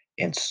hurt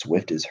and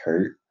Swift is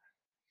hurt.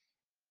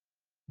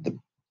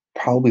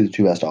 Probably the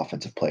 2 best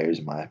offensive players,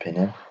 in my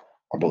opinion,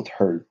 are both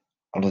hurt.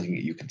 I don't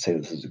think you can say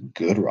this is a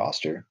good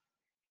roster.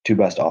 2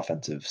 best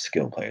offensive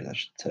skill players, I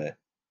should say.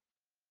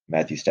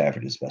 Matthew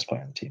Stafford is the best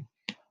player on the team.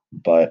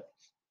 But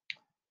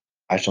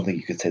I just don't think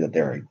you could say that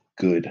they're a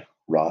good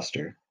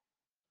roster.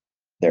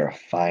 They're a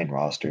fine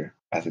roster.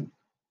 I think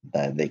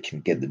that they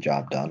can get the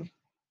job done.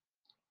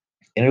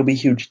 And it'll be a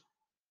huge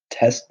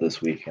test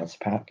this week against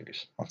the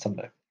Packers on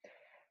Sunday.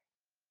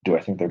 Do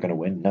I think they're going to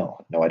win?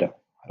 No. No, I don't.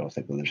 I don't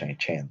think that there's any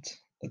chance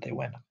that they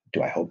win.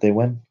 Do I hope they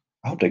win?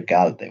 I hope to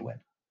God that they win.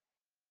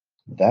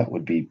 That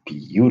would be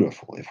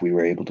beautiful if we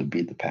were able to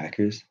beat the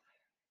Packers,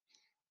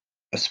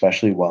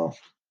 especially while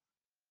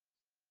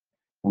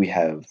we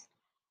have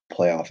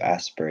playoff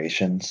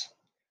aspirations,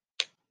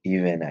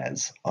 even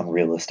as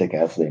unrealistic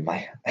as they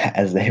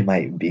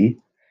might be.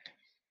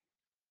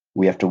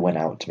 We have to win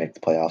out to make the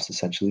playoffs,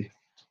 essentially.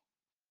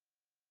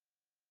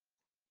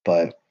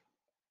 But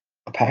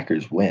a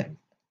Packers win,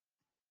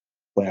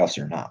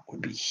 playoffs or not,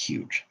 would be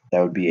huge.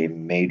 That would be a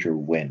major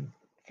win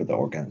for the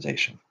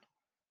organization.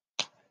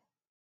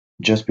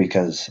 Just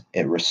because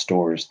it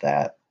restores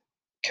that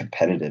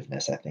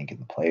competitiveness, I think, in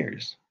the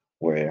players,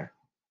 where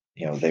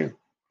they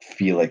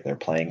feel like they're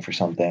playing for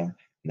something and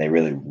they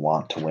really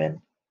want to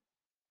win.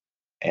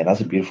 And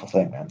that's a beautiful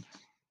thing, man.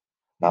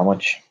 Not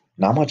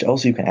much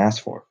else you can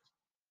ask for.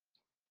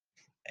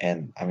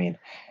 And I mean,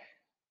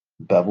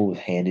 Bevel was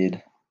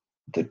handed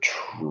the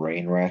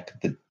train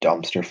wreck, the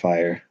dumpster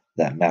fire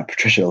that Matt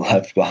Patricia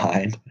left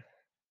behind.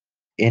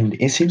 And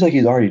it seems like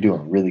he's already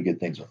doing really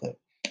good things with it.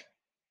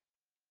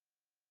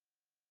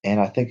 And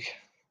I think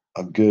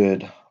a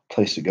good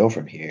place to go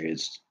from here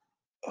is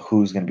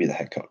who's going to be the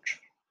head coach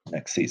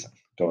next season,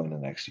 going into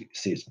the next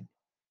season.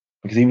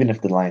 Because even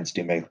if the Lions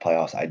do make the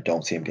playoffs, I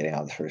don't see them getting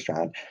out of the first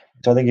round.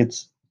 So I think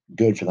it's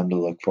good for them to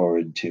look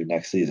forward to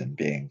next season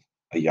being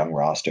a young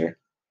roster.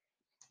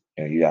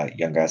 You got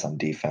young guys on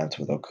defense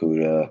with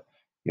Okuda.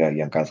 You got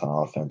young guys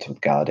on offense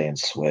with Galladay and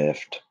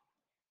Swift.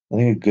 I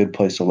think a good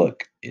place to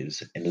look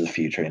is into the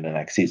future, into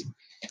next season.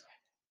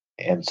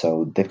 And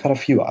so they've got a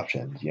few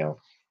options.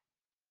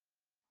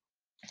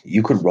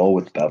 You could roll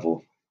with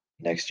Bevel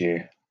next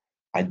year.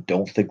 I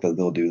don't think that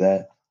they'll do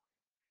that.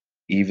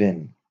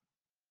 Even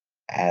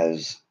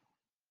as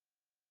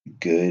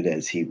good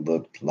as he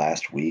looked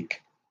last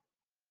week,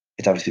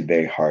 it's obviously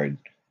very hard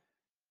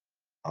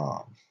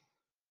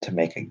to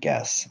make a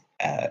guess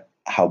at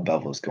how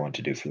Bevel is going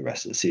to do for the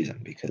rest of the season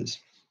because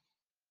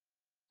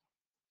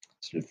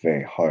it's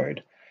very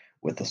hard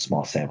with the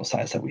small sample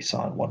size that we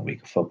saw in 1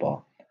 week of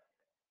football.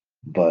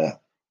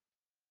 But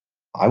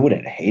I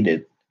wouldn't hate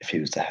it if he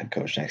was the head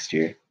coach next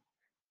year,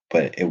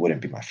 but it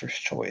wouldn't be my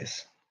first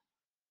choice.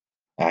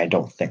 I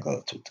don't think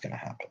that's what's going to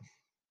happen.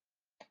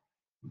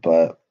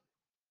 But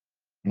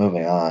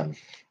moving on,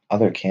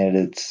 other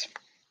candidates,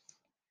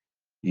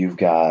 you've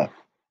got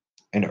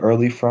an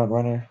early front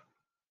runner,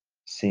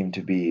 seemed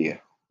to be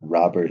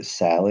Robert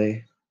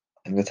Saleh. I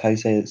think that's how you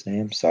say his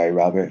name. Sorry,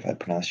 Robert, if I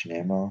pronounced your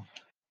name wrong.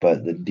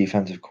 But the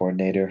defensive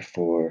coordinator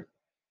for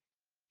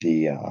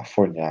the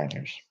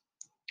 49ers.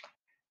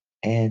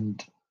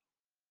 And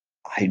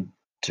I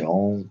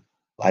don't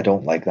I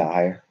don't like that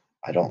hire.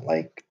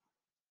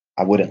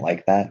 I wouldn't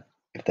like that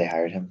if they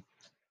hired him.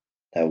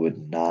 That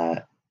would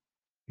not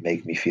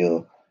make me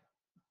feel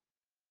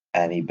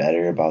any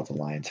better about the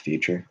Lions'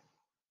 future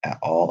at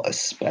all,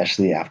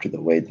 especially after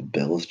the way the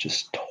Bills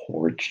just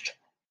torched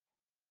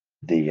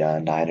the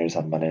Niners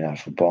on Monday Night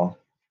Football.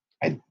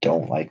 I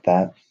don't like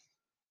that.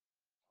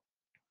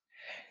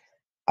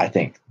 I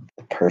think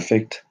the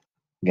perfect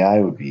guy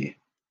would be.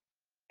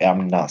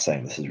 I'm not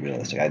saying this is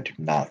realistic. I do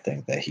not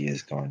think that he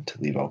is going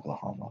to leave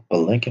Oklahoma.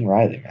 But Lincoln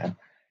Riley, man,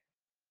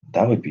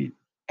 that would be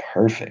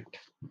perfect.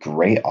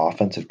 Great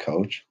offensive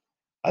coach.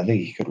 I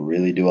think he could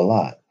really do a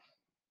lot.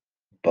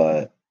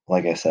 But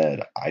like I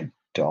said, I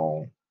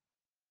don't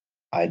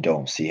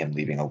see him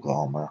leaving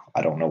Oklahoma.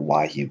 I don't know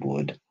why he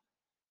would,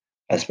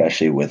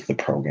 especially with the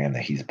program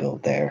that he's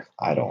built there.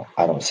 I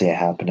don't see it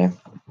happening.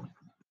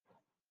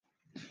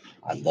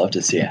 I'd love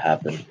to see it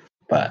happen,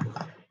 but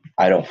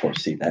I don't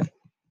foresee that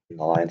in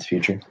the Lions'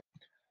 future.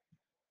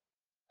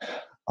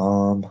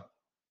 Um,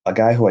 a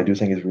guy who I do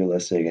think is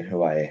realistic and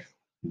who I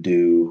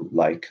do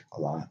like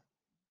a lot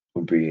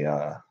would be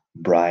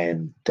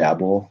Brian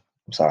Dabble.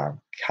 I'm sorry,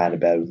 I'm kind of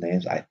bad with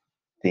names. I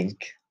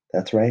think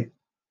that's right.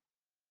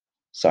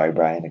 Sorry,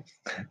 Brian.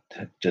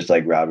 Just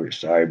like Robert.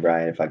 Sorry,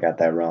 Brian, if I got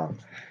that wrong.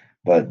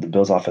 But the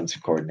Bills'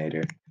 offensive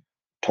coordinator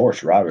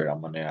torched Robert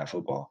on Monday Night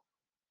Football.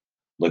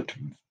 Looked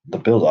the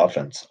Bills'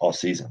 offense all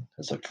season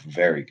has looked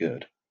very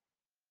good.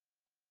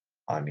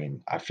 I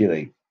mean, I feel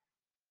like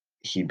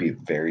he'd be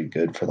very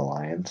good for the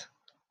Lions.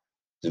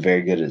 He's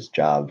very good at his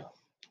job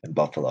in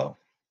Buffalo.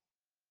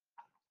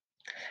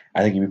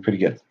 I think he'd be pretty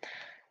good.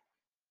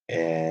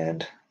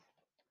 And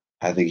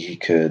I think he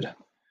could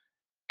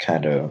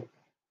kind of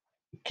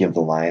give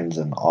the Lions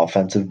an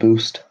offensive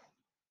boost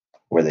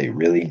where they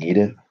really need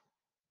it.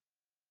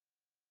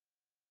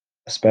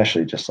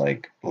 Especially just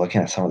like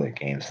looking at some of their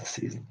games this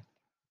season.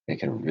 They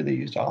could have really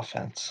used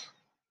offense.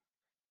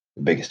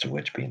 The biggest of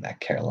which being that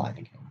Carolina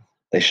game.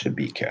 They should have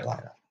beat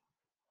Carolina.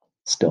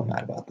 Still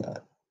mad about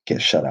that.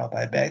 Get shut out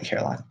by a bad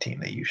Carolina team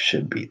that you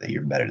should beat, that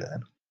you're better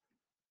than.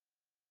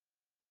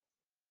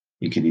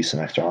 You could use some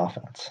extra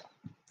offense.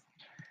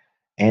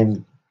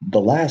 And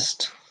the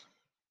last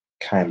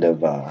kind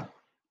of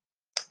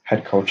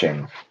head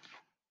coaching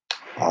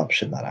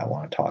option that I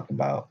want to talk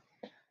about,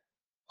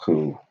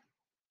 who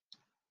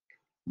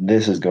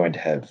this is going to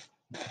have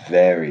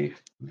very,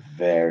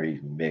 very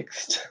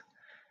mixed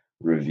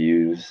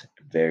reviews,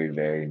 very,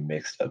 very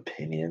mixed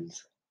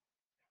opinions.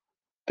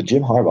 But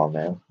Jim Harbaugh,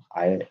 man,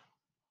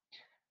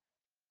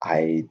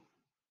 I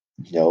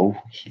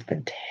know he's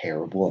been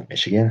terrible at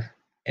Michigan.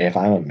 And if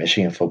I'm a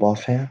Michigan football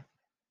fan,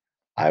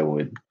 I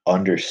would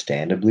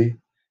understandably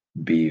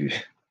be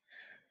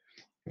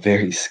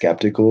very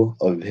skeptical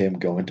of him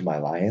going to my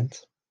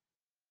Lions.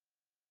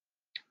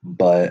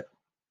 But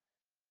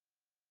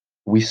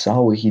we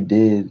saw what he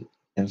did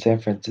in San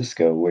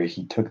Francisco, where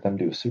he took them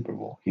to a Super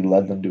Bowl. He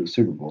led them to a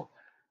Super Bowl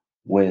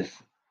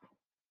with,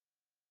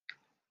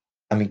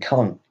 I mean,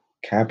 Colin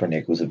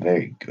Kaepernick was a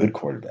very good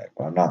quarterback,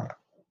 but I'm not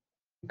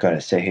going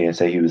to sit here and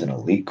say he was an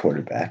elite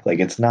quarterback. Like,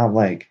 it's not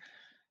like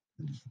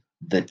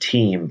the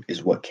team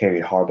is what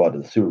carried Harbaugh to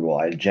the Super Bowl.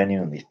 I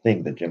genuinely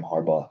think that Jim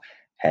Harbaugh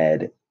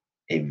had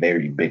a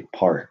very big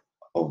part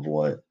of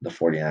what the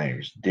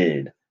 49ers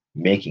did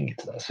making it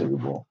to that Super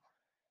Bowl.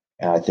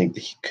 And I think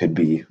that he could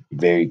be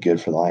very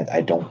good for the Lions.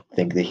 I just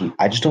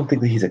don't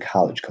think that he's a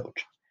college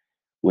coach,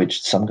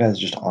 which some guys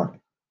just aren't.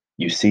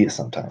 You see it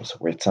sometimes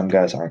where some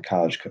guys aren't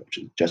college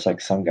coaches, just like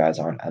some guys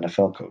aren't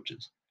NFL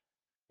coaches.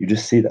 You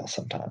just see that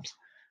sometimes.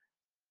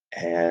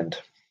 And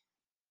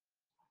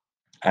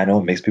I know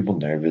it makes people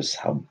nervous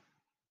how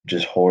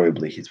just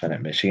horribly he's been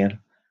at Michigan,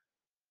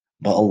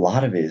 but a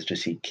lot of it is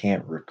just he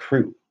can't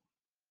recruit.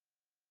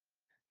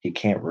 He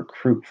can't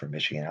recruit for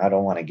Michigan. I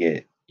don't want to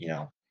get,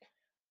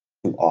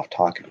 off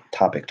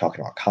topic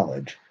talking about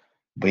college,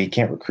 but he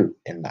can't recruit.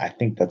 And I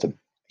think that's a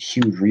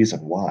huge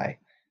reason why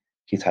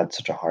he's had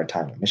such a hard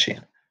time at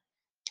Michigan.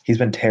 He's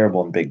been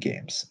terrible in big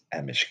games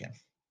at Michigan.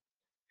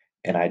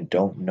 And I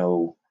don't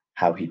know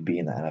how he'd be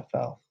in the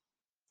NFL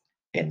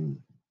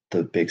in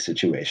the big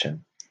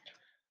situation.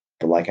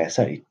 But like I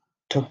said,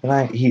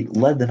 he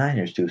led the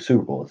Niners to a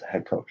Super Bowl as a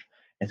head coach.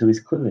 And so he's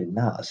clearly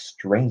not a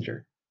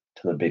stranger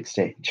to the big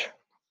stage.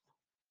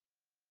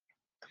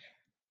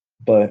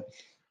 But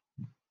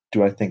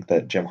do I think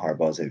that Jim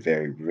Harbaugh is a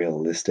very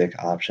realistic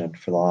option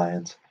for the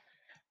Lions?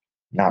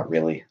 Not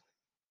really.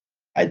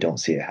 I don't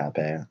see it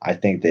happening.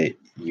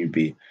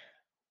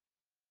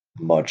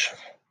 Much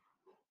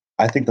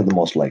I think that the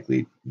most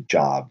likely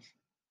job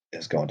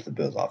is going to the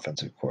Bills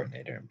offensive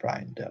coordinator and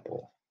Brian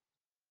Daboll.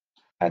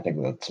 I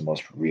think that's the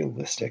most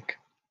realistic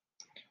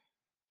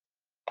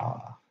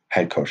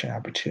head coaching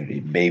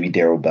opportunity. Maybe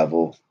Darrell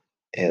Bevell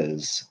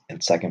is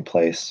in second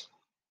place,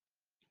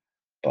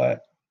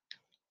 but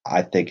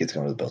I think it's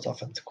going to the Bills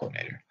offensive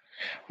coordinator,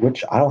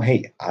 which I don't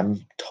hate.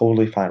 I'm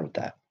totally fine with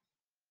that.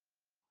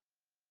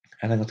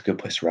 I think that's a good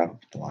place to wrap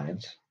up the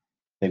Lions.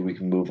 I think we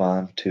can move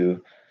on to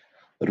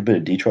a little bit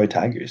of Detroit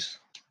Tigers.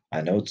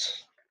 I know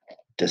it's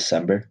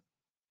December,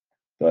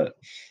 but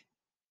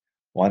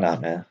why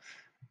not, man?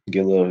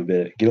 Get a little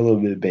bit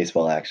of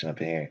baseball action up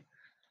in here.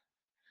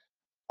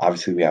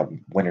 Obviously, we have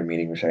winter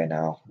meetings right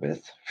now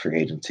with free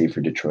agency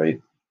for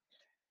Detroit,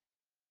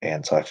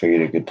 and so I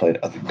figured a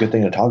good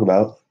thing to talk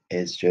about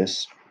is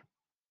just a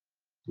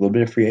little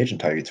bit of free agent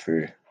targets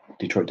for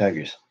Detroit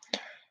Tigers.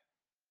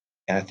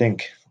 And I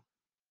think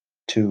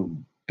two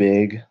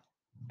big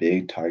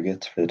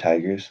targets for the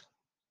Tigers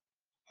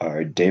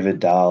are David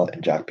Dahl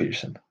and Joc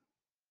Pederson.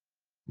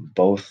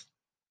 Both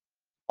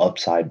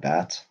upside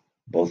bats,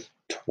 both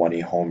 20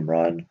 home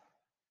run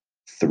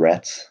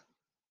threats.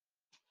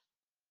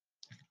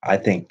 I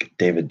think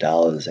David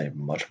Dahl is a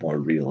much more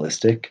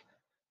realistic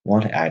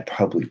one. I'd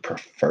probably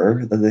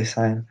prefer that they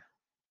sign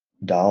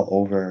Dahl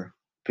over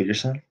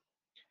Pederson,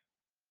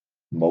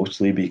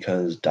 mostly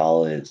because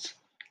Dahl is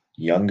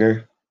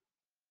younger,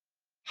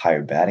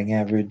 higher batting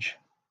average.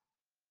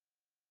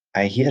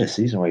 He had a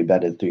season where he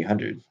batted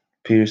 300.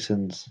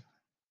 Pederson's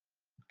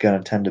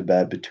gonna tend to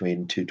bat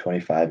between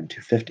 225 and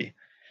 250,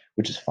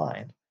 which is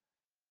fine.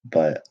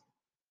 But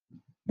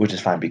which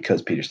is fine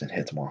because Pederson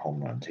hits more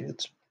home runs.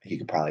 He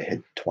could probably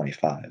hit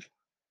 25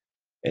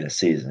 in a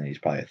season. He's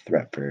probably a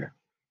threat for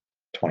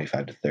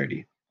 25 to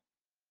 30.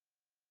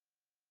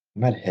 He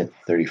might have hit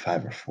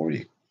 35 or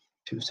 40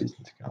 2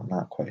 seasons ago. I'm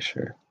not quite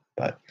sure,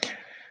 but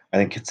I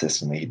think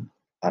consistently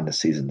on a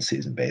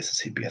season-to-season basis,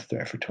 he'd be a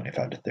threat for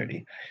 25 to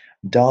 30.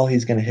 Dahl,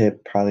 he's going to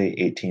hit probably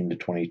 18 to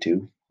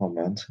 22 home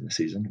runs in the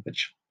season,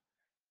 which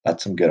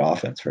that's some good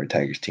offense for a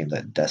Tigers team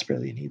that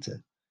desperately needs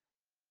it.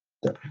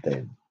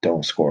 They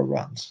don't score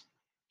runs.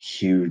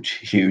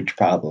 Huge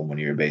problem when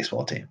you're a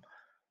baseball team.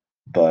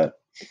 But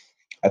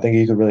I think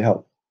he could really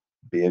help.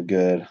 Be a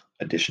good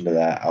addition to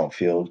that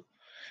outfield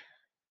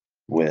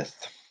with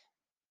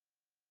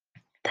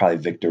probably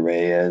Victor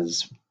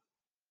Reyes.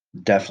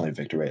 Definitely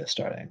Victor Reyes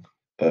starting,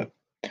 but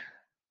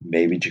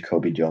maybe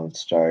Jacoby Jones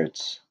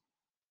starts.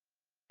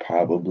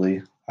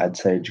 Probably, I'd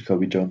say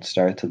Jacoby Jones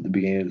starts at the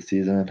beginning of the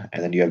season,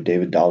 and then you have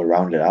David Dahl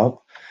round it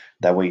out.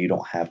 That way, you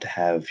don't have to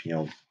have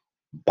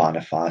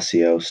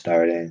Bonifacio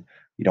starting.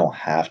 You don't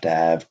have to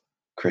have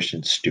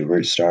Christian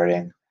Stewart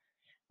starting.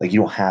 Like,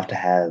 you don't have to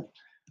have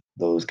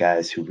those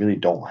guys who really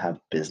don't have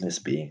business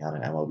being on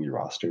an MLB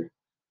roster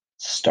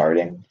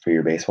starting for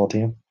your baseball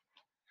team,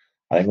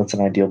 I think that's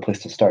an ideal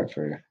place to start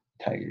for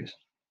Tigers.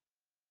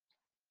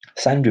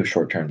 Sign him to a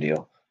short-term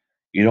deal.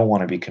 You don't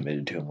want to be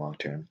committed to him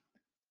long-term,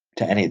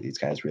 to any of these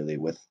guys really.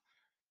 With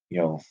you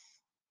know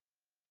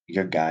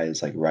your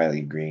guys like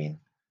Riley Green,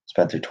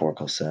 Spencer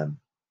Torkelson,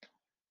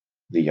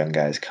 the young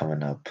guys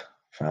coming up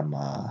from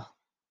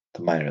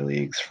the minor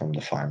leagues, from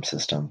the farm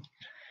system.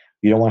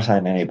 You don't want to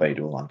sign anybody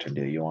to a long-term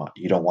deal.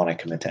 You don't want to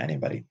commit to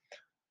anybody.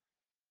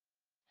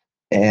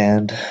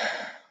 And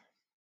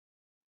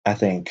I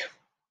think,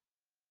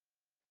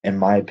 in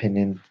my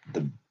opinion,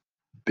 the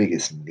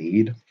biggest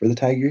need for the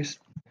Tigers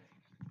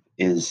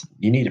is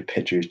you need a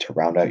pitcher to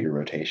round out your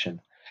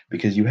rotation,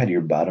 because you had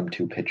your bottom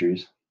two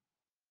pitchers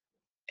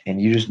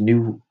and you just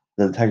knew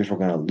that the Tigers were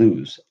going to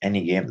lose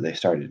any game that they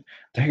started.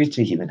 The Tigers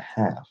didn't even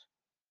have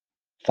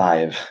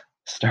five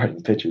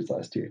starting pitchers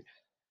last year.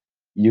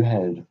 You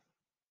had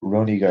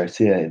Rony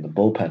Garcia and the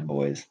bullpen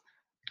boys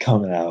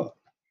coming out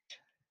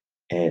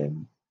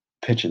and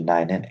pitching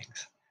 9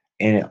 innings.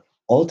 And it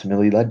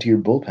ultimately led to your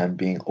bullpen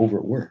being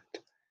overworked.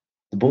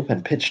 The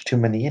bullpen pitched too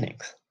many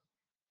innings.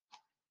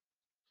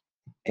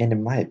 And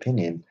in my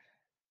opinion,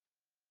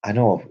 I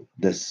know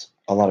this,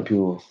 a lot of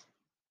people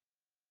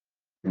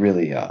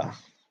really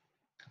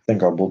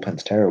think our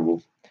bullpen's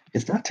terrible.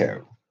 It's not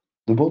terrible.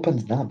 The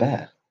bullpen's not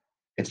bad.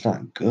 It's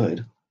not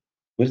good,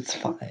 but it's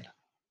fine.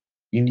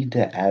 You need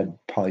to add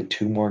probably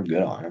two more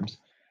good arms.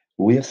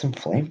 We have some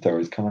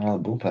flamethrowers coming out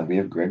of the bullpen. We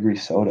have Gregory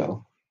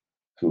Soto,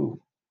 who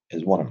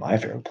is one of my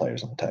favorite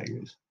players on the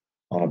Tigers.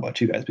 I don't know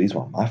about you guys, but he's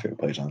one of my favorite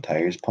players on the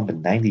Tigers.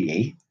 Pumping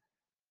 98.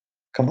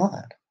 Come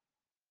on.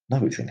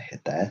 Nobody's going to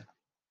hit that.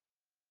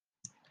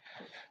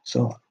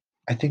 So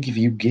I think if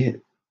you get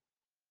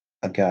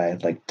a guy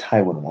like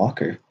Taijuan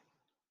Walker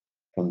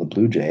from the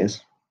Blue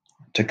Jays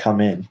to come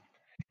in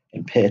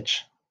and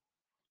pitch,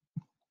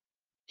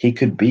 he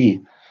could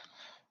be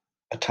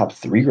a top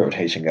 3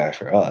 rotation guy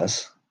for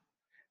us.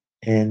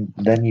 And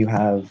then you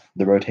have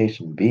the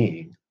rotation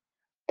being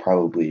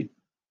probably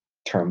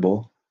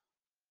Turnbull,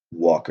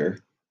 Walker,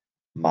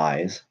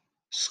 Mize,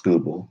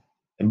 Skubal,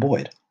 and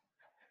Boyd,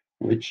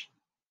 which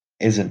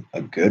isn't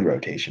a good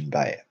rotation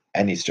by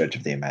any stretch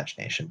of the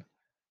imagination,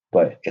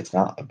 but it's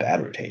not a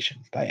bad rotation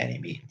by any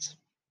means.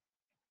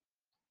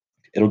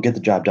 It'll get the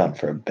job done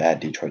for a bad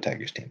Detroit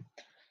Tigers team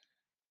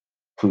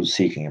who's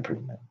seeking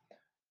improvement.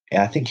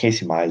 And I think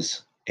Casey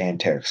Mize and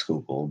Tarek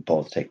Skubal will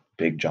both take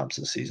big jumps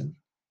this season.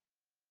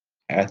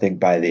 And I think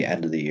by the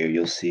end of the year,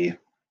 you'll see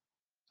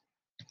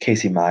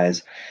Casey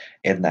Mize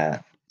in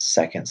that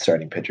second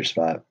starting pitcher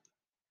spot,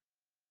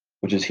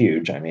 which is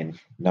huge. I mean,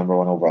 number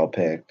 1 overall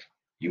pick.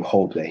 You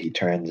hope that he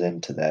turns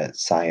into that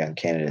Cy Young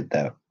candidate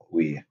that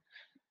we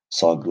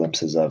saw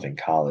glimpses of in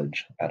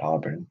college at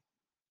Auburn.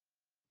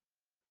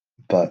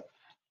 But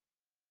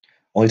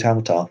only time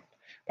will tell.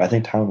 But I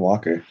think Taijuan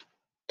Walker,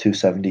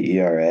 2.70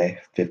 ERA,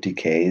 50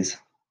 Ks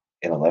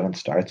in 11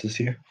 starts this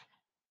year,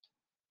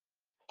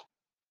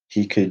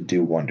 he could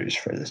do wonders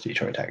for this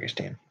Detroit Tigers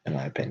team, in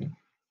my opinion.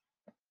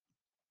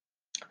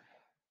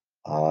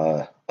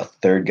 A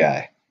third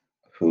guy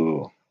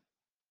who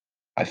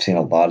I've seen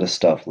a lot of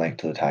stuff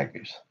linked to the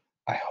Tigers.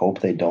 I hope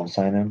they don't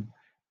sign him,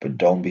 but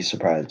don't be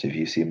surprised if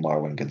you see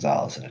Marwin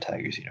Gonzalez in a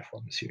Tigers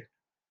uniform this year.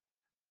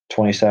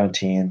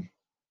 2017,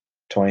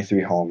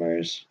 23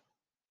 homers,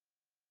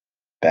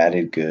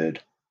 batted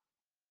good,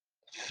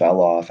 fell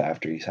off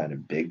after he signed a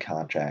big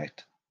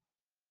contract.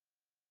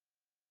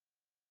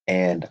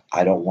 And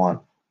I don't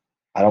want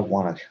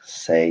to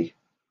say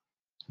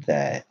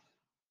that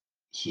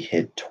he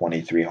hit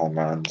 23 home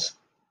runs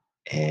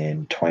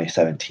in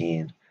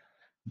 2017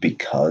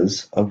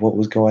 because of what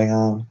was going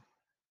on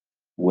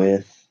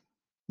with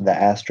the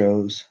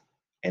Astros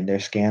and their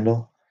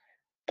scandal.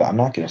 But I'm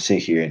not going to sit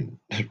here and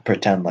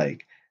pretend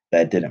like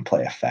that didn't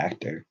play a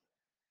factor.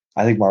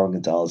 I think Marwin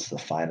Gonzalez is a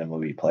fine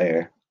MLB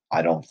player.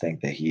 I don't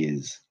think that he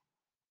is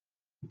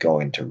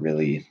going to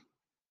really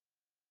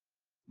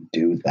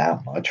do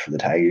that much for the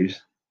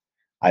Tigers.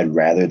 I'd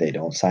rather they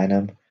don't sign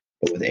him.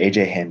 But with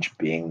AJ Hinch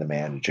being the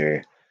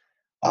manager,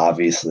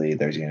 obviously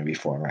there's going to be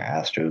former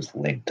Astros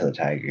linked to the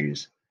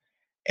Tigers.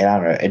 And I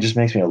don't know, it just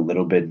makes me a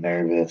little bit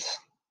nervous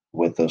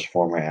with those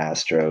former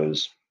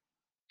Astros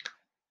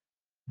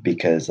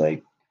because,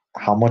 like,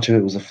 how much of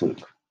it was a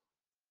fluke?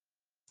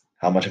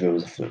 How much of it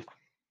was a fluke?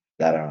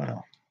 That I don't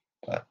know.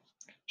 But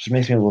it just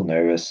makes me a little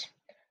nervous.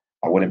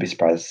 I wouldn't be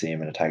surprised to see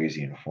him in a Tigers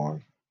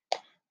uniform,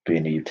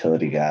 being a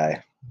utility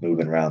guy,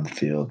 moving around the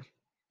field.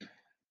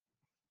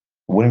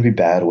 Wouldn't be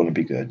bad, wouldn't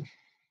be good.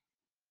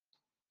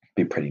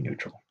 Be pretty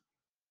neutral.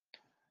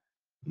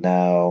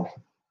 Now,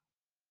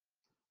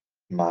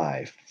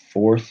 my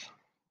fifth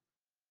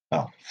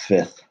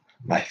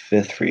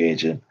free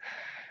agent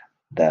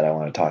that I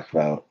want to talk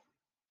about,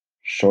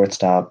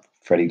 shortstop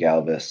Freddie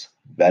Galvis,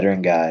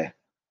 veteran guy.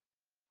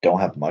 Don't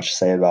have much to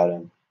say about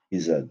him.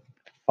 He's a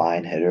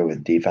fine hitter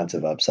with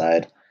defensive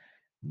upside.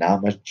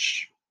 Not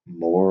much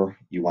more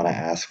you want to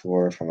ask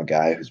for from a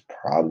guy who's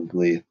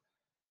probably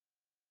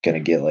going to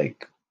get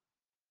like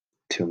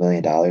 $2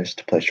 million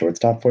to play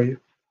shortstop for you.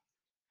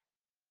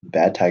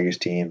 Bad Tigers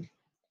team.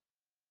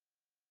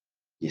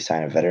 You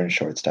sign a veteran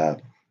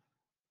shortstop.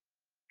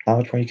 Not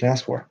much more you can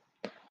ask for.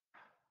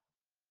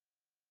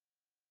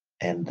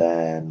 And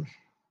then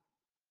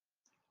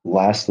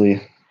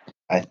lastly,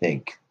 I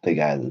think the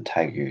guy the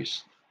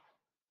Tigers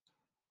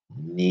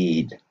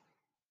need,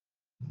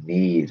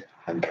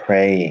 I'm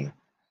praying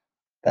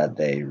that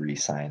they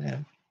re-sign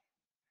him.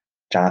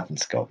 Jonathan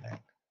Schoop, man.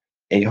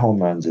 8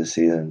 home runs this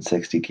season,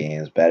 60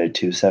 games, batted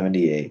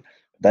 278.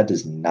 That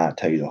does not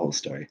tell you the whole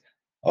story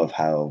of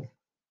how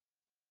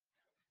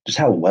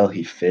well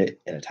he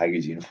fit in a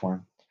Tigers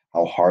uniform,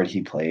 how hard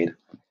he played,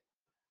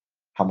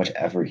 how much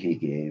effort he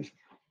gave.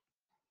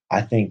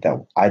 I think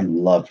that I'd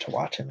love to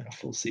watch him in a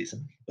full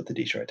season with the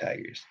Detroit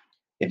Tigers.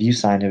 If you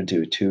signed him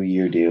to a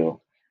 2-year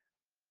deal,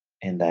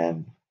 and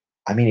then,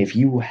 I mean, if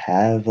you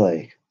have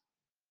like,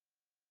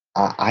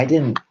 I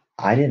didn't,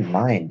 I didn't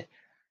mind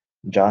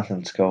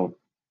Jonathan Scope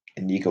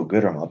and Nico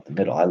Goodrum up the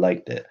middle. I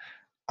liked it.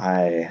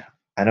 I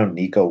I know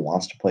Nico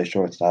wants to play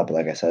shortstop, but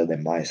like I said, they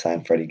might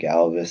sign Freddie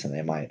Galvis, and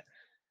they might,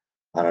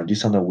 I don't know, do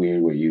something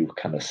weird where you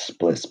kind of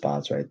split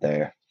spots right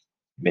there.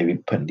 Maybe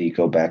put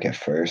Nico back at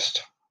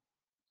first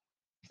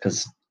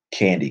because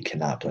Candy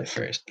cannot play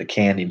first. The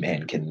Candy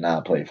Man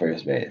cannot play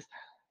first base.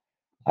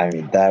 I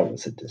mean, that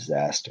was a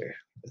disaster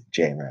with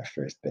Jamer at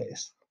first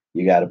base.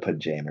 You got to put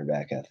Jamer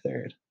back at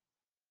third.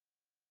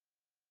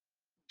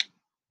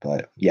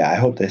 But yeah, I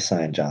hope they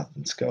sign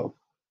Jonathan Scope.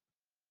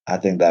 I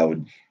think that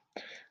would,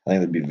 I think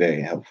that'd be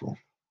very helpful.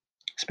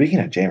 Speaking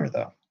of Jamer,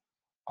 though,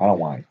 I don't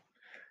want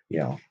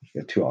to,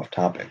 get too off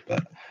topic,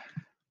 but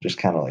just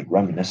kind of like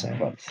reminiscing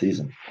about the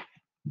season.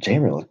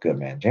 Jamer looked good,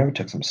 man. Jamer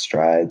took some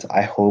strides.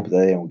 I hope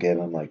they don't give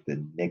him like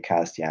the Nick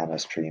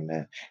Castellanos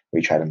treatment, where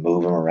you try to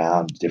move him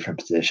around different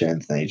positions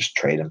and then you just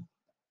trade him.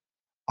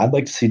 I'd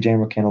like to see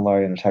Jamer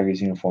Candelario in a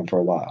Tigers uniform for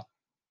a while.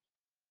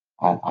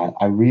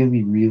 I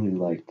really, really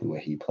liked the way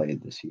he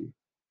played this year.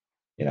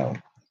 You know,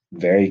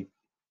 very,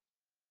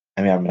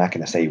 I mean, I'm not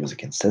going to say he was a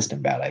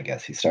consistent bat, I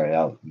guess. He started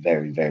out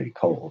very, very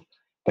cold,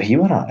 but he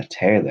went on a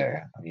tear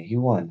there. I mean, he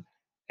won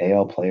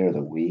AL Player of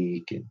the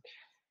Week, and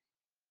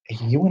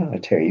he went on a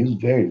tear. He was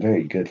very,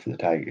 very good for the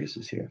Tigers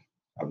this year,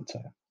 I would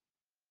say.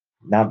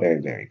 Not very,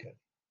 very good.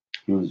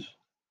 He was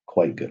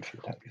quite good for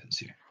the Tigers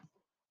this year.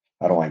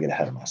 I don't want to get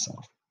ahead of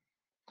myself.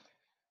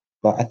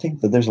 But I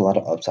think that there's a lot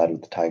of upside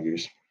with the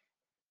Tigers.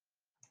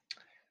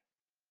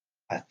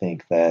 I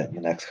think that in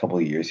the next couple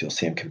of years, you'll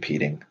see them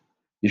competing.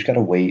 You just got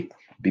to wait,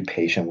 be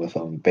patient with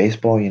them.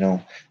 Baseball,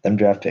 them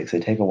draft picks, they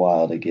take a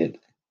while to get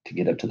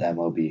up to the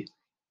MLB.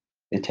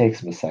 It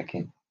takes them a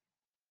second.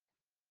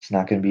 It's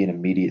not going to be an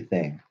immediate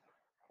thing.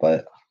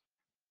 But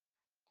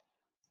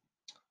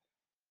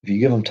if you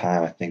give them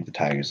time, I think the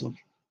Tigers will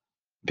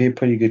be a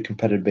pretty good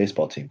competitive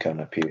baseball team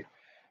coming up here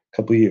a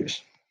couple of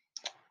years.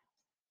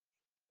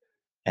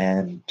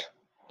 And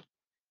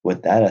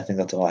with that, I think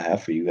that's all I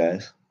have for you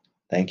guys.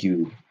 Thank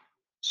you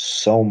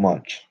so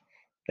much.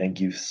 Thank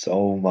you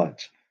so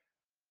much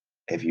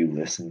if you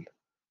listened,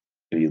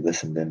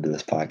 into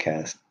this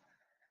podcast.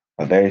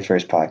 My very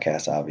first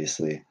podcast,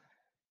 obviously.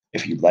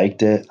 If you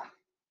liked it,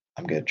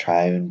 I'm going to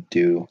try and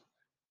do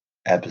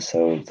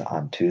episodes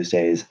on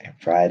Tuesdays and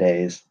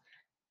Fridays.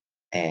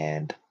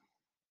 And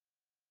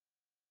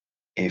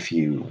if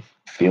you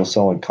feel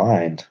so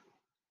inclined,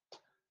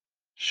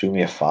 shoot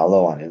me a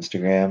follow on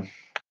Instagram,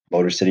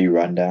 Motor City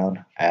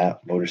Rundown,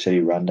 at Motor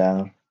City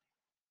Rundown.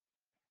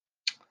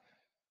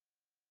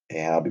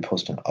 And I'll be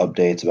posting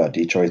updates about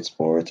Detroit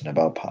sports and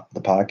about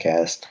the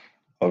podcast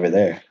over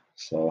there.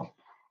 So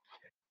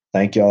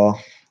thank y'all.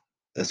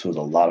 This was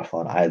a lot of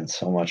fun. I had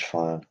so much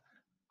fun.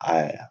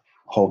 I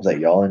hope that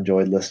y'all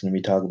enjoyed listening to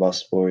me talk about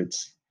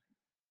sports.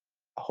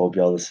 I hope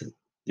y'all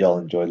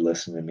enjoyed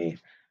listening to me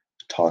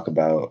talk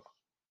about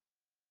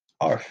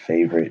our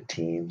favorite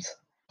teams.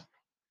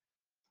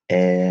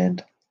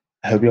 And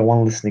I hope y'all want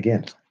to listen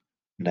again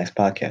next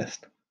podcast.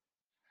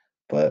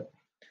 But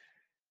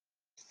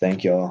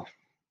thank y'all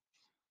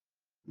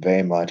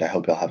very much. I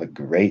hope y'all have a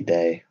great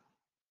day.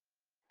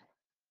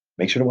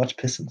 Make sure to watch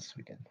Pistons this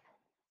weekend.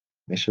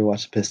 Make sure to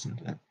watch the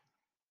Pistons, man.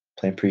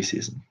 Playing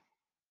preseason.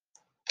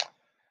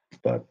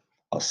 But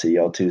I'll see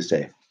y'all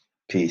Tuesday.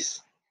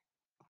 Peace.